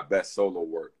me my best solo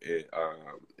work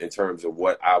in terms of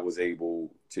what I was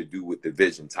able to do with the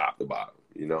vision top to bottom,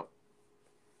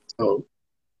 Oh,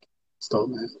 stop,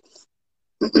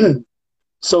 man.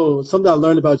 So something I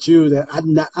learned about you that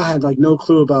I had like no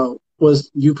clue about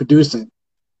was you producing.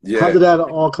 Yeah. How did that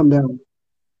all come down?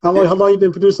 How long you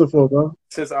been producing for, bro?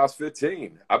 Since I was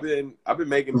 15. I've been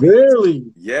making beats.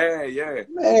 Really? Yeah.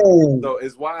 Man. So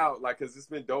it's wild, like, cause it's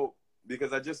been dope,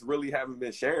 because I just really haven't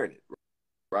been sharing it,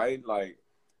 right? Like,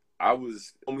 I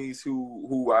was homies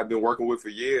who I've been working with for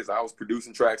years. I was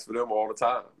producing tracks for them all the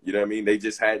time. You know what I mean? They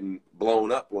just hadn't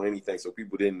blown up or anything, so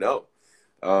people didn't know.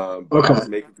 But I was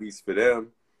making beats for them.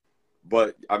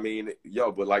 But I mean,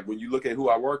 but like when you look at who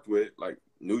I worked with, like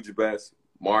Nujabes,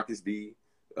 Marcus D,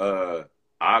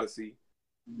 Odyssey,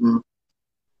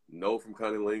 No from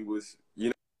Cunning Linguist,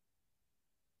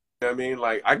 what I mean?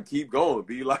 Like, I can keep going,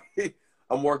 be like,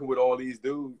 I'm working with all these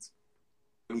dudes.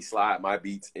 Let me slide my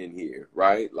beats in here,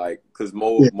 right? Like, because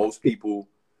most people,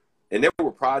 and there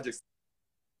were projects,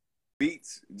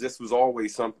 beats just was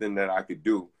always something that I could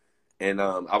do. And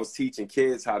I was teaching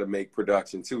kids how to make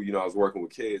production too. You know, I was working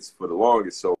with kids for the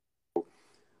longest. So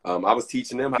I was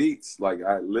teaching them beats. Like,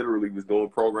 I literally was doing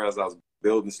programs. I was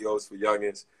building COs for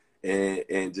youngins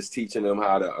and just teaching them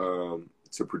how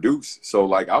to produce. So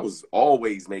like, I was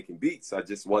always making beats. I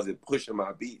just wasn't pushing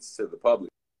my beats to the public.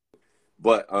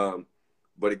 But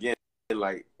again,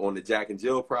 like on the Jack and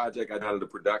Jill project, I did the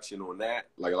production on that.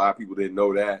 Like, a lot of people didn't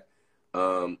know that.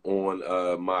 On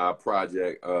my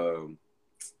project,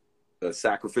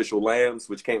 Sacrificial Lambs,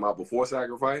 which came out before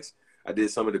Sacrifice, I did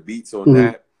some of the beats on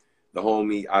that. The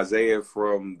homie Isaiah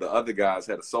from the other guys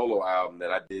had a solo album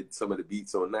that I did some of the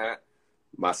beats on that.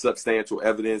 My Substantial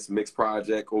Evidence mixed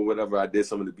project or whatever, I did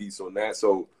some of the beats on that.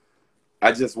 So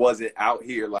I just wasn't out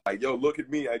here like, yo, look at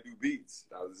me, I do beats.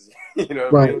 I was, you know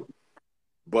what I mean?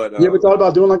 But you ever thought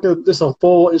about doing like a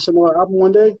full instrumental album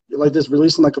one day, like just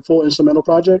releasing like a full instrumental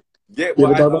project? Yeah,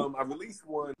 well, I released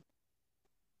one.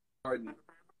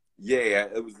 Yeah,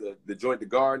 it was the joint. The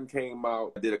Garden came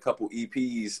out. I did a couple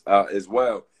EPs as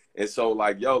well. And so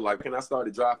like, yo, like when I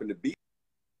started dropping the beat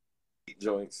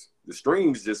joints, the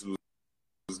streams just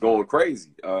was going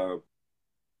crazy.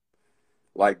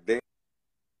 Like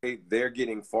they're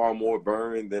getting far more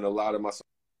burned than a lot of my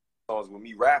songs with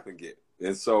me rapping get.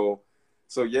 And so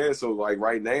yeah, so like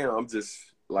right now I'm just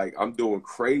like, I'm doing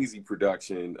crazy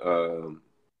production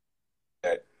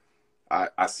that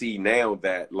I see now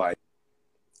that like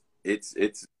it's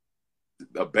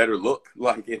a better look,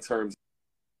 like in terms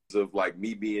of like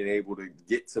me being able to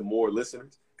get to more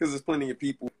listeners, because there's plenty of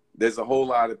people, there's a whole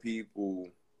lot of people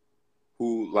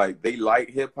who like, they like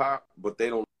hip hop but they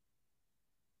don't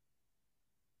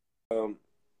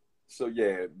so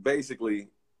yeah, basically,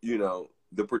 you know,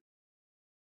 the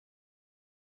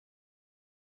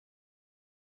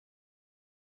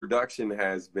production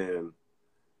has been,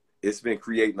 it's been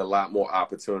creating a lot more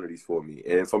opportunities for me.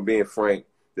 And if I'm being frank,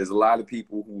 there's a lot of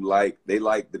people who they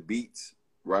like the beats,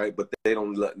 right? But they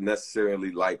don't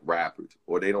necessarily like rappers,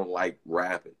 or they don't like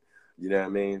rapping. You know what I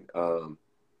mean?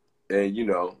 And you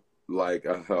know, like,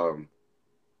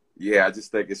 yeah, I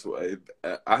just think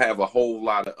I have a whole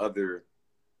lot of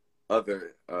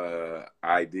other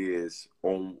ideas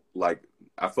on, like,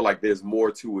 I feel like there's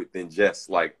more to it than just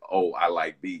like, oh, I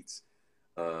like beats.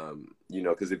 You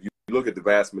know, because if you look at the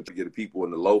vast majority of the people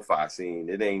in the lo-fi scene,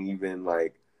 it ain't even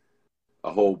like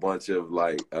a whole bunch of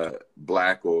like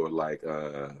black or like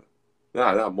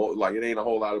like it ain't a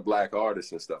whole lot of black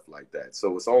artists and stuff like that.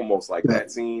 So it's almost like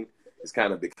that scene is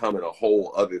kind of becoming a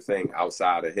whole other thing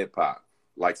outside of hip hop,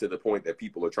 like to the point that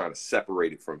people are trying to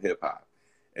separate it from hip hop.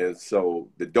 And so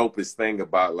the dopest thing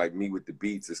about like me with the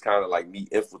beats is kind of like me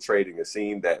infiltrating a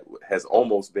scene that has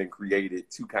almost been created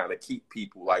to kind of keep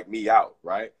people like me out,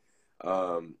 right?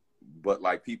 But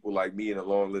like people like me and a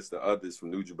long list of others,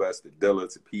 from Nujabes to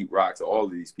Dilla to Pete Rock to all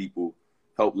of these people,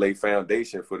 help lay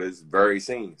foundation for this very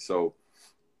scene. So,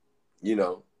 you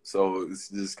know, so it's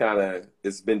just kind of,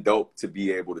 it's been dope to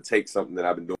be able to take something that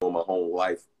I've been doing my whole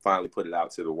life, finally put it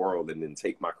out to the world, and then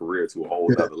take my career to a whole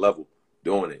other level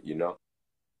doing it, you know?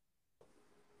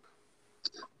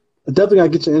 I definitely gotta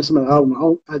get your instrumental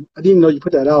album. I didn't even know you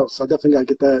put that out, so I definitely gotta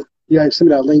get that. You gotta send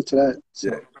me that link to that.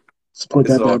 So support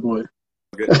that bad boy.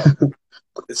 Good.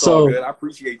 It's all good. I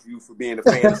appreciate you for being a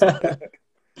fan.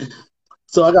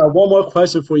 So I got one more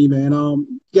question for you, man.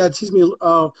 You gotta teach me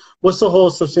what's the whole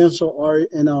substantial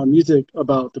art and music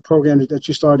about, the program that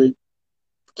you started.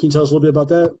 Can you tell us a little bit about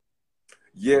that?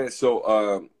 Yeah.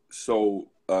 So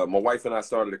my wife and I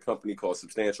started a company called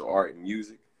Substantial Art and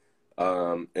Music.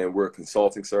 And we're a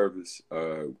consulting service.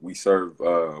 We serve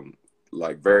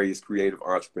like various creative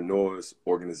entrepreneurs,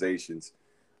 organizations.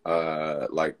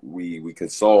 Like we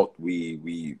consult,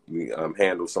 we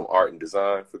handle some art and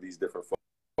design for these different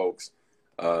folks.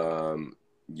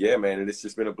 Yeah, man, and it's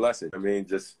just been a blessing. I mean,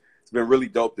 it's been really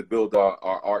dope to build our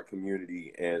art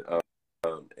community and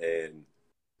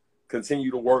continue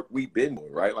the work we've been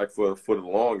doing, right? Like for the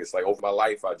longest, like over my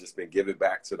life, I've just been giving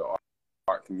back to the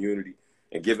art community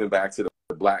and giving back to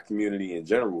the Black community in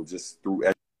general, just through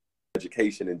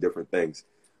education and different things.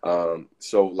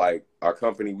 So like our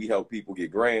company, we help people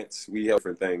get grants. We help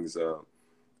different things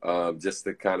just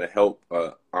to kind of help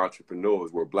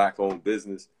entrepreneurs. We're a Black-owned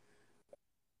business.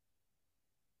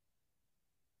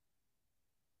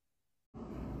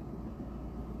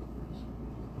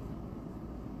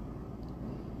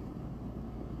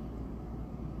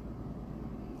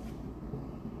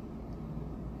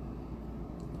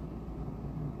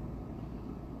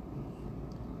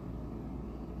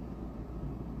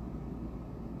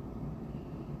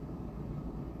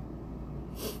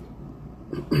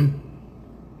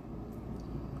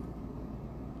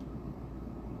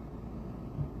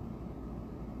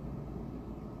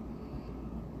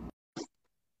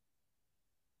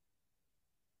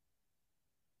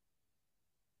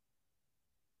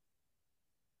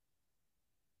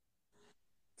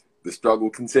 the struggle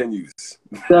continues.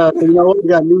 Yeah, you know what?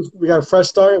 We got a fresh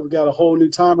start. We got a whole new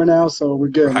timer now, so we're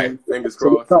good, Right. man. Fingers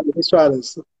So crossed. let's try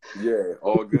this. Yeah,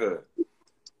 all good.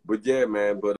 But yeah,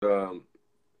 man, but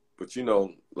you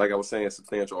know, like I was saying,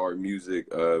 Substantial Art Music,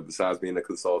 besides being a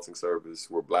consulting service,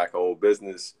 we're Black-owned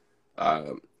business.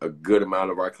 A good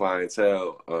amount of our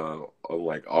clientele are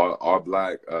like are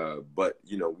Black, but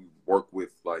you know, we work with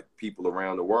like people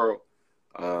around the world.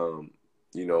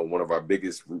 You know, one of our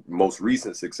biggest, most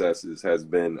recent successes has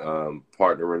been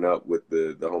partnering up with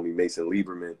the homie Mason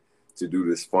Lieberman to do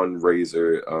this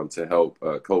fundraiser to help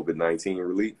COVID-19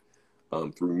 relief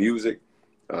through music.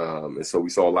 And so we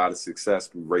saw a lot of success.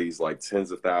 We raised like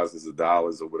tens of thousands of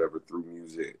dollars or whatever through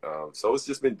music. So it's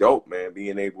just been dope, man,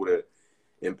 being able to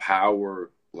empower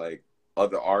like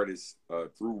other artists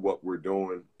through what we're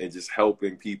doing and just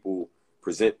helping people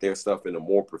present their stuff in a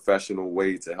more professional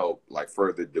way to help like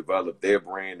further develop their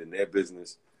brand and their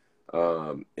business.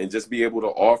 And just be able to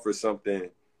offer something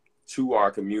to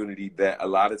our community that a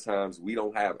lot of times we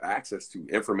don't have access to,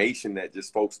 information that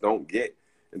just folks don't get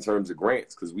in terms of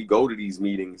grants, because we go to these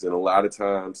meetings and a lot of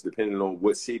times, depending on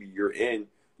what city you're in,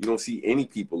 you don't see any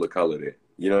people of color there.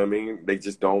 You know what I mean? They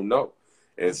just don't know.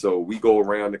 And so we go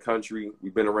around the country.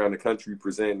 We've been around the country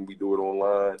presenting. We do it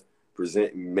online,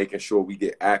 presenting, making sure we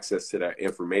get access to that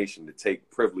information to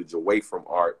take privilege away from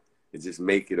art and just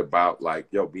make it about like,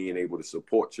 yo, being able to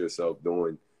support yourself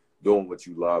doing what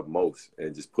you love most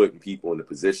and just putting people in a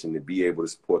position to be able to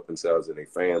support themselves and their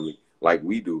family like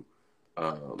we do.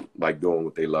 Like doing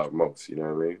what they love most, you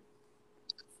know what I mean?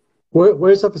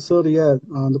 Where's that facility at?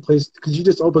 The place, because you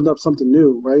just opened up something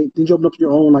new, right? Did you open up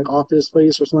your own like office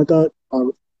space or something like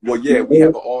that? Well, yeah, we have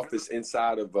an office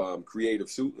inside of Creative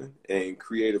Suitland, and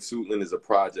Creative Suitland is a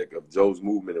project of Joe's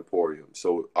Movement Emporium.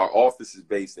 So our office is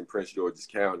based in Prince George's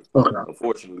County. Okay.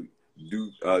 Unfortunately,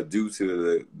 due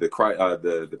to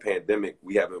the pandemic,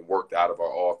 we haven't worked out of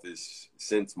our office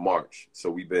since March.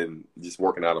 So we've been just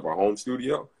working out of our home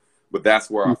studio. But that's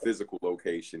where our physical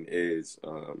location is,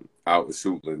 out in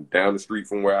Suitland, down the street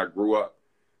from where I grew up.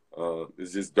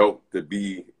 It's just dope to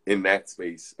be in that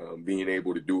space, being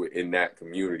able to do it in that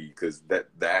community, because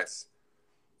that's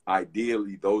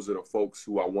ideally those are the folks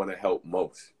who I want to help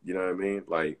most. You know what I mean?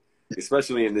 Like,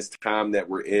 especially in this time that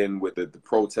we're in with the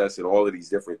protests and all of these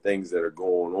different things that are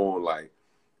going on, like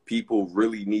people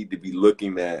really need to be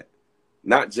looking at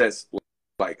not just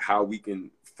like how we can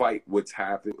fight what's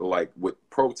happened, like with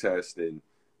protests and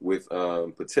with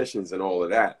petitions and all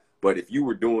of that. But if you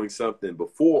were doing something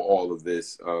before all of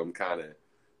this kind of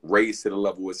raised to the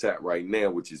level it's at right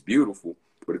now, which is beautiful,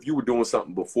 but if you were doing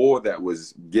something before that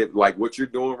was like what you're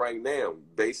doing right now,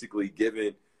 basically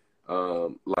giving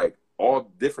like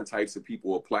all different types of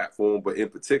people a platform, but in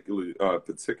particular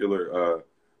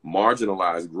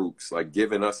marginalized groups, like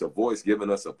giving us a voice, giving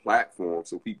us a platform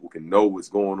so people can know what's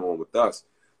going on with us.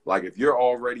 Like if you're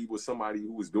already with somebody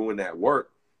who was doing that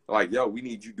work, like, yo, we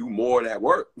need you to do more of that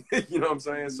work. You know what I'm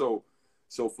saying? So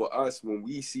for us, when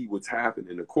we see what's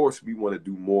happening, of course we want to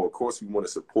do more. Of course we want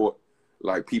to support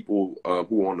like people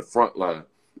who are on the front line.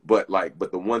 But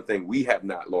the one thing we have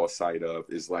not lost sight of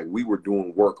is like we were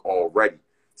doing work already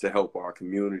to help our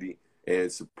community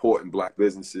and supporting Black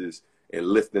businesses and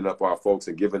lifting up our folks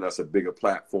and giving us a bigger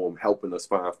platform, helping us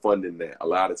find funding that a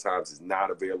lot of times is not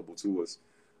available to us.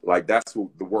 Like that's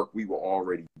what the work we were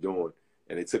already doing.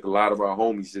 And it took a lot of our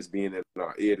homies just being in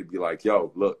our ear to be like,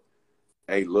 yo, look,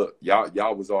 hey, look,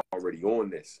 y'all was already on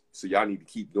this. So y'all need to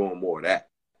keep doing more of that.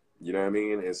 You know what I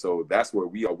mean? And so that's where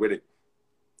we are with it.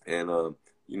 And,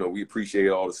 you know, we appreciate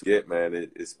all the support,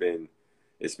 man. It's been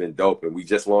dope. And we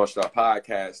just launched our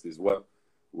podcast as well,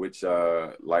 which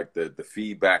like the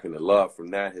feedback and the love from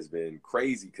that has been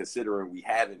crazy, considering we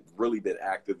haven't really been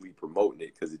actively promoting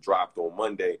it because it dropped on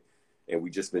Monday. And we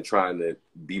just been trying to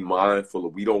be mindful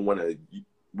of we don't want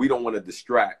to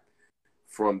distract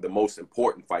from the most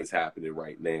important fights happening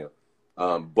right now.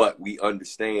 But we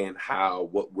understand how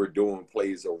what we're doing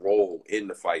plays a role in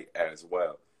the fight as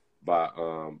well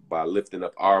by lifting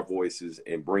up our voices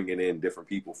and bringing in different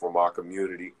people from our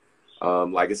community.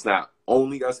 Like it's not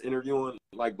only us interviewing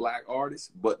like Black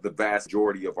artists, but the vast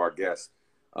majority of our guests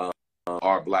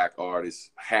are Black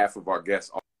artists. Half of our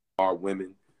guests are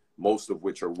women, most of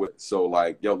which are with. So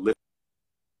like, yo,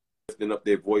 lifting up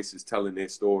their voices, telling their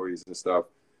stories and stuff.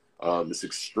 It's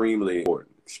extremely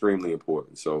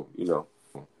important. So, you know.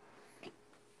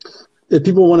 If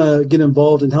people want to get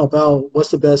involved and help out,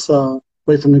 what's the best way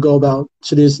for them to go about?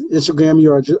 Should they Instagram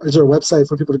you, or is there a website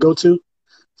for people to go to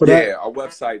for that? Yeah, our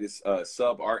website is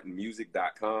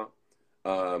subartandmusic.com.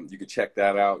 You can check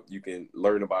that out. You can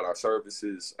learn about our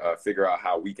services, figure out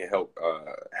how we can help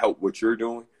what you're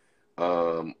doing.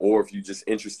 or if you're just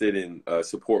interested in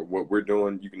support what we're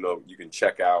doing, you can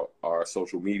check out our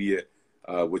social media,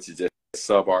 which is just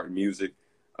Sub Art Music,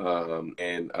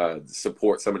 and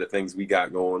support some of the things we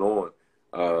got going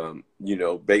on. You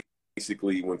know,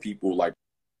 basically when people like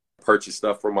purchase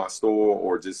stuff from our store,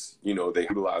 or just, you know, they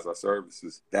utilize our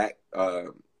services, that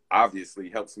obviously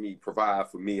helps me provide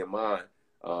for me and mine.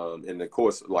 And of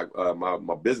course, like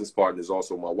my business partner is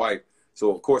also my wife.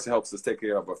 So of course it helps us take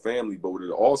care of our family, but what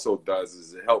it also does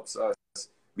is it helps us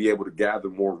be able to gather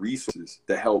more resources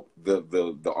to help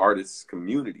the artist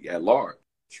community at large,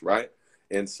 right?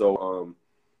 And so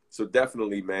so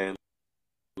definitely, man,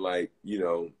 like, you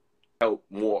know, help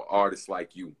more artists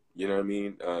like you know what I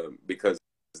mean? Because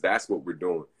that's what we're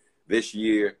doing. This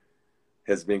year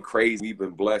has been crazy. We've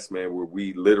been blessed, man, where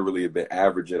we literally have been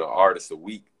averaging an artist a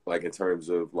week, like in terms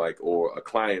of like, or a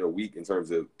client a week in terms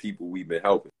of people we've been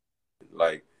helping.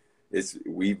 Like,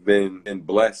 we've been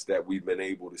blessed that we've been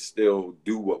able to still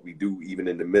do what we do even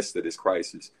in the midst of this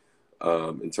crisis,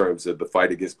 in terms of the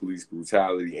fight against police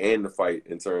brutality and the fight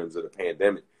in terms of the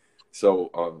pandemic.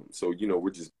 So so, you know,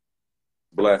 we're just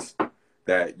blessed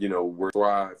that, you know, we're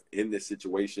thrive in this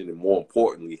situation, and more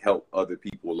importantly, help other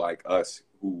people like us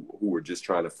who are just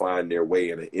trying to find their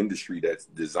way in an industry that's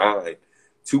designed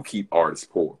to keep artists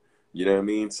poor. You know what I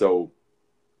mean? So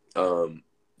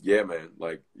yeah, man,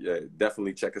 like, yeah,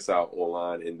 definitely check us out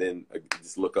online, and then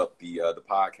just look up the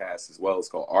podcast as well. It's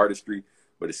called Artistry,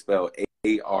 but it's spelled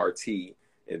ART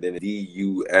and then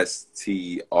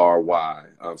DUSTRY.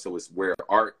 So it's where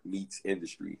art meets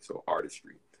industry. So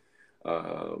Artistry.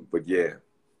 But yeah,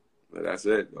 that's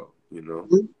it though, you know.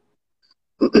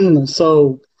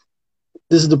 So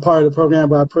this is the part of the program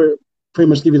where I pretty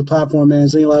much give you the platform, man.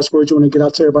 Is there any last words you want to get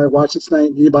out to everybody watching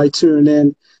tonight? Anybody tuning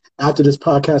in after this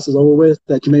podcast is over with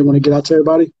that you may want to get out to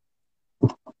everybody?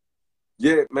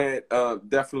 Yeah, man,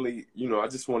 definitely. You know, I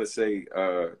just want to say,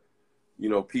 you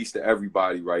know, peace to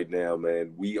everybody right now,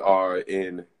 man. We're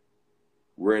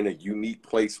in a unique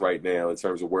place right now in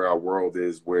terms of where our world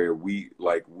is, where we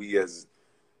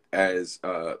as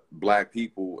Black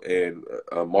people and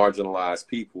marginalized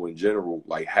people in general,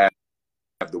 like, have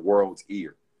the world's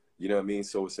ear. You know what I mean?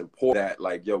 So it's important that,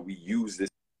 like, yo, we use this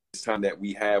time that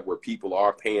we have where people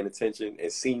are paying attention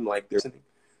and seem like they're listening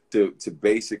to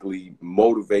basically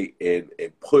motivate and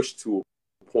push to a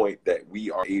point that we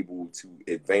are able to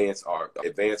advance our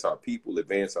people,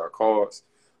 advance our cause,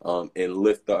 and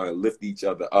lift each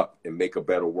other up and make a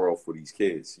better world for these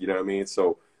kids. You know what I mean?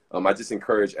 So I just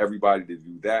encourage everybody to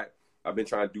do that. I've been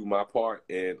trying to do my part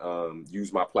and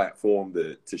use my platform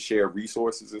to share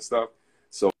resources and stuff.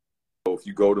 So if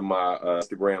you go to my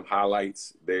Instagram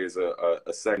highlights, there's a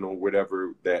section or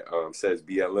whatever that says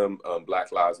BLM,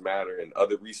 Black Lives Matter, and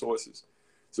other resources.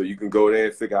 So you can go there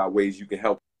and figure out ways you can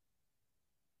help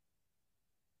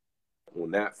on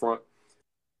that front.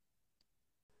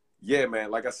 Yeah,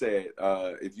 man, like I said,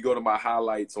 if you go to my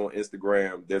highlights on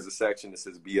Instagram, there's a section that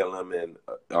says BLM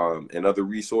and other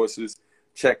resources.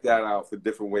 Check that out for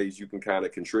different ways you can kind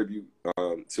of contribute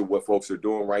to what folks are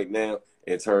doing right now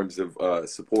in terms of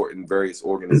supporting various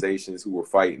organizations who are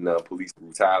fighting police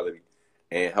brutality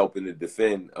and helping to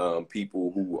defend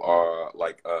people who are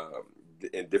like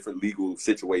in different legal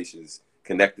situations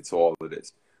connected to all of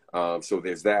this. So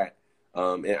there's that.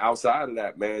 And outside of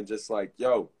that, man, just like,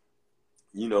 yo,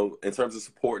 you know, in terms of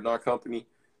supporting our company,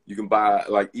 you can buy,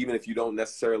 like, even if you don't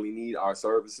necessarily need our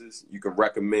services, you can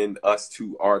recommend us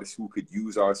to artists who could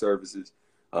use our services.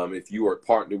 If you are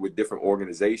partnered with different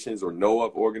organizations or know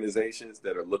of organizations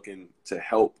that are looking to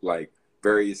help, like,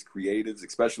 various creatives,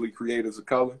 especially creatives of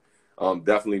color,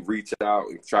 definitely reach out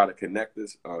and try to connect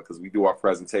us, because we do our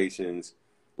presentations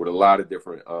with a lot of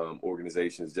different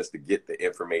organizations just to get the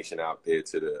information out there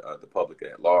to the public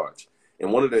at large.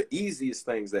 And one of the easiest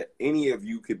things that any of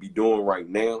you could be doing right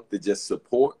now to just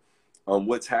support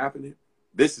what's happening,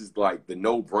 this is like the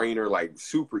no-brainer, like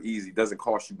super easy, doesn't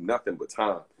cost you nothing but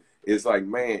time. It's like,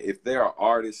 man, if there are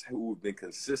artists who have been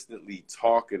consistently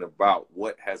talking about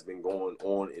what has been going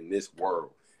on in this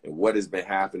world and what has been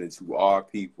happening to our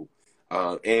people,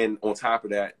 and on top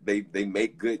of that, they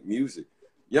make good music,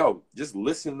 yo, just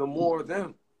listen to more of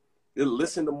them.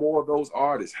 Listen to more of those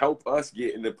artists. Help us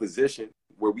get in the position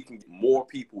where we can get more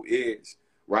people ears,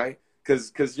 right?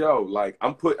 Cause yo, like,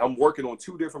 I'm working on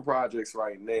 2 different projects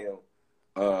right now.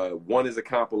 One is a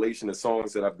compilation of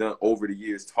songs that I've done over the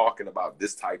years talking about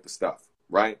this type of stuff,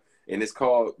 right? And it's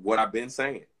called What I've Been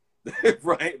Saying,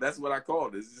 right? That's what I call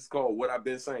it. It's just called What I've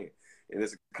Been Saying. And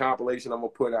it's a compilation I'm gonna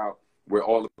put out where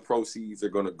all the proceeds are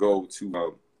gonna go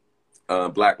to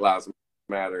Black Lives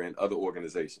Matter and other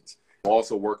organizations. I'm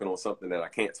also working on something that I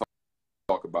can't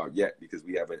talk about yet because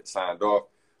we haven't signed off.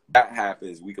 That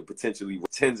happens, we could potentially win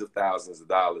tens of thousands of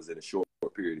dollars in a short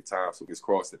period of time. So it's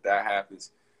crossed that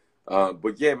happens.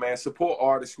 But yeah, man, support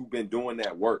artists who've been doing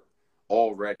that work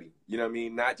already. You know what I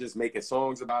mean? Not just making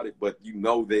songs about it, but you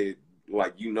know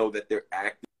that they're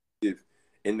active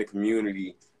in the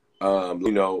community, and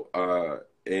or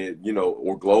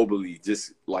globally,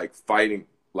 just like fighting,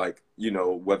 like,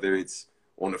 whether it's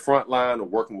on the front line or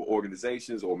working with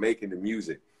organizations or making the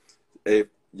music.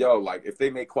 If they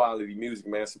make quality music,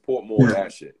 man, support more of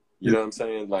that shit. You know what I'm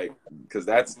saying? Like, because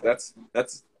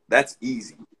that's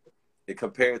easy. And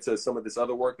compared to some of this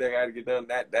other work that got to get done,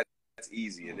 that's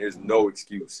easy, and there's no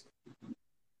excuse.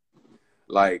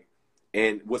 Like,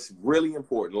 and what's really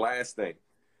important, last thing,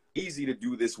 easy to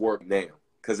do this work now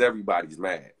because everybody's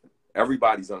mad.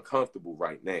 Everybody's uncomfortable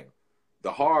right now.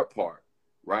 The hard part,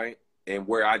 right, and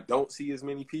where I don't see as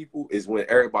many people is when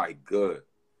everybody good.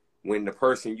 When the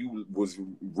person you was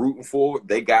rooting for,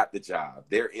 they got the job.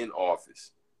 They're in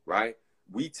office, right?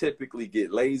 We typically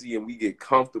get lazy and we get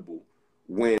comfortable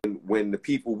when the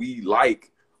people we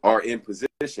like are in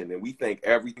position and we think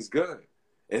everything's good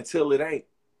until it ain't.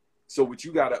 So what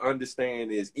you got to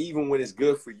understand is even when it's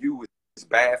good for you, it's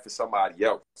bad for somebody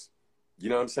else. You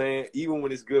know what I'm saying? Even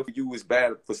when it's good for you, it's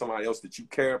bad for somebody else that you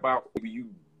care about, maybe you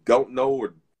don't know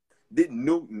or didn't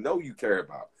know you care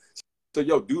about. So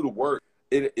do the work.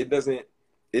 It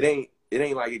ain't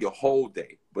like your whole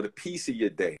day, but a piece of your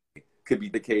day could be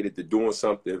dedicated to doing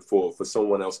something for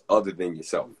someone else other than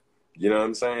yourself. You know what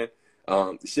I'm saying?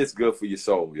 The shit's good for your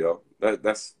soul, yo.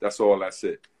 That's all that's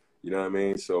it. You know what I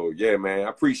mean? So yeah, man, I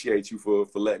appreciate you for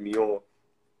letting me on.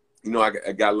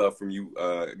 I got love from you.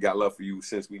 Got love for you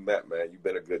since we met, man. You've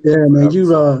been a good dude man. forever,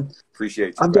 so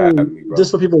appreciate you for having me, bro.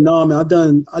 Just so people know, man,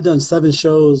 I've done 7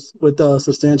 shows with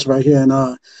Substantial right here, and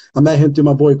I met him through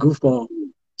my boy Goofball.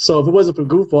 So if it wasn't for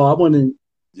Goofball, I wouldn't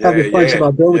have the punch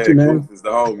about doing with you, man. Goof is the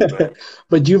homie, man.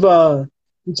 But you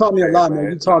taught me a lot,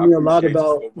 man. You taught me a lot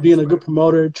about being a good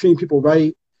promoter, treating people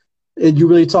right, and you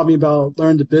really taught me about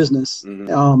learning the business,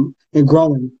 and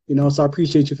growing. So I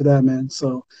appreciate you for that, man.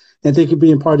 So, and thank you for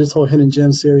being part of this whole Hidden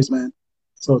Gem series, man.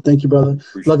 So thank you, brother.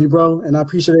 Love you, bro, and I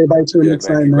appreciate everybody tuning in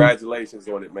tonight, man. Congratulations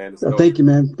on it, man. Thank you,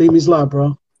 man. Thank me a lot,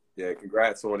 bro. Yeah,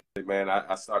 congrats on it, man.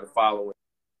 I started following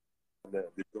the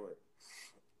joint.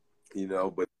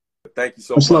 But thank you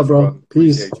so much, love, bro. Brother.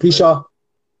 Peace. Peace, y'all.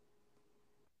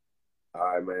 All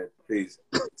right, man. Peace.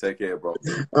 Take care, bro.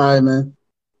 All right, man.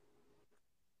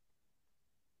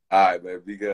 All right, man. Be good.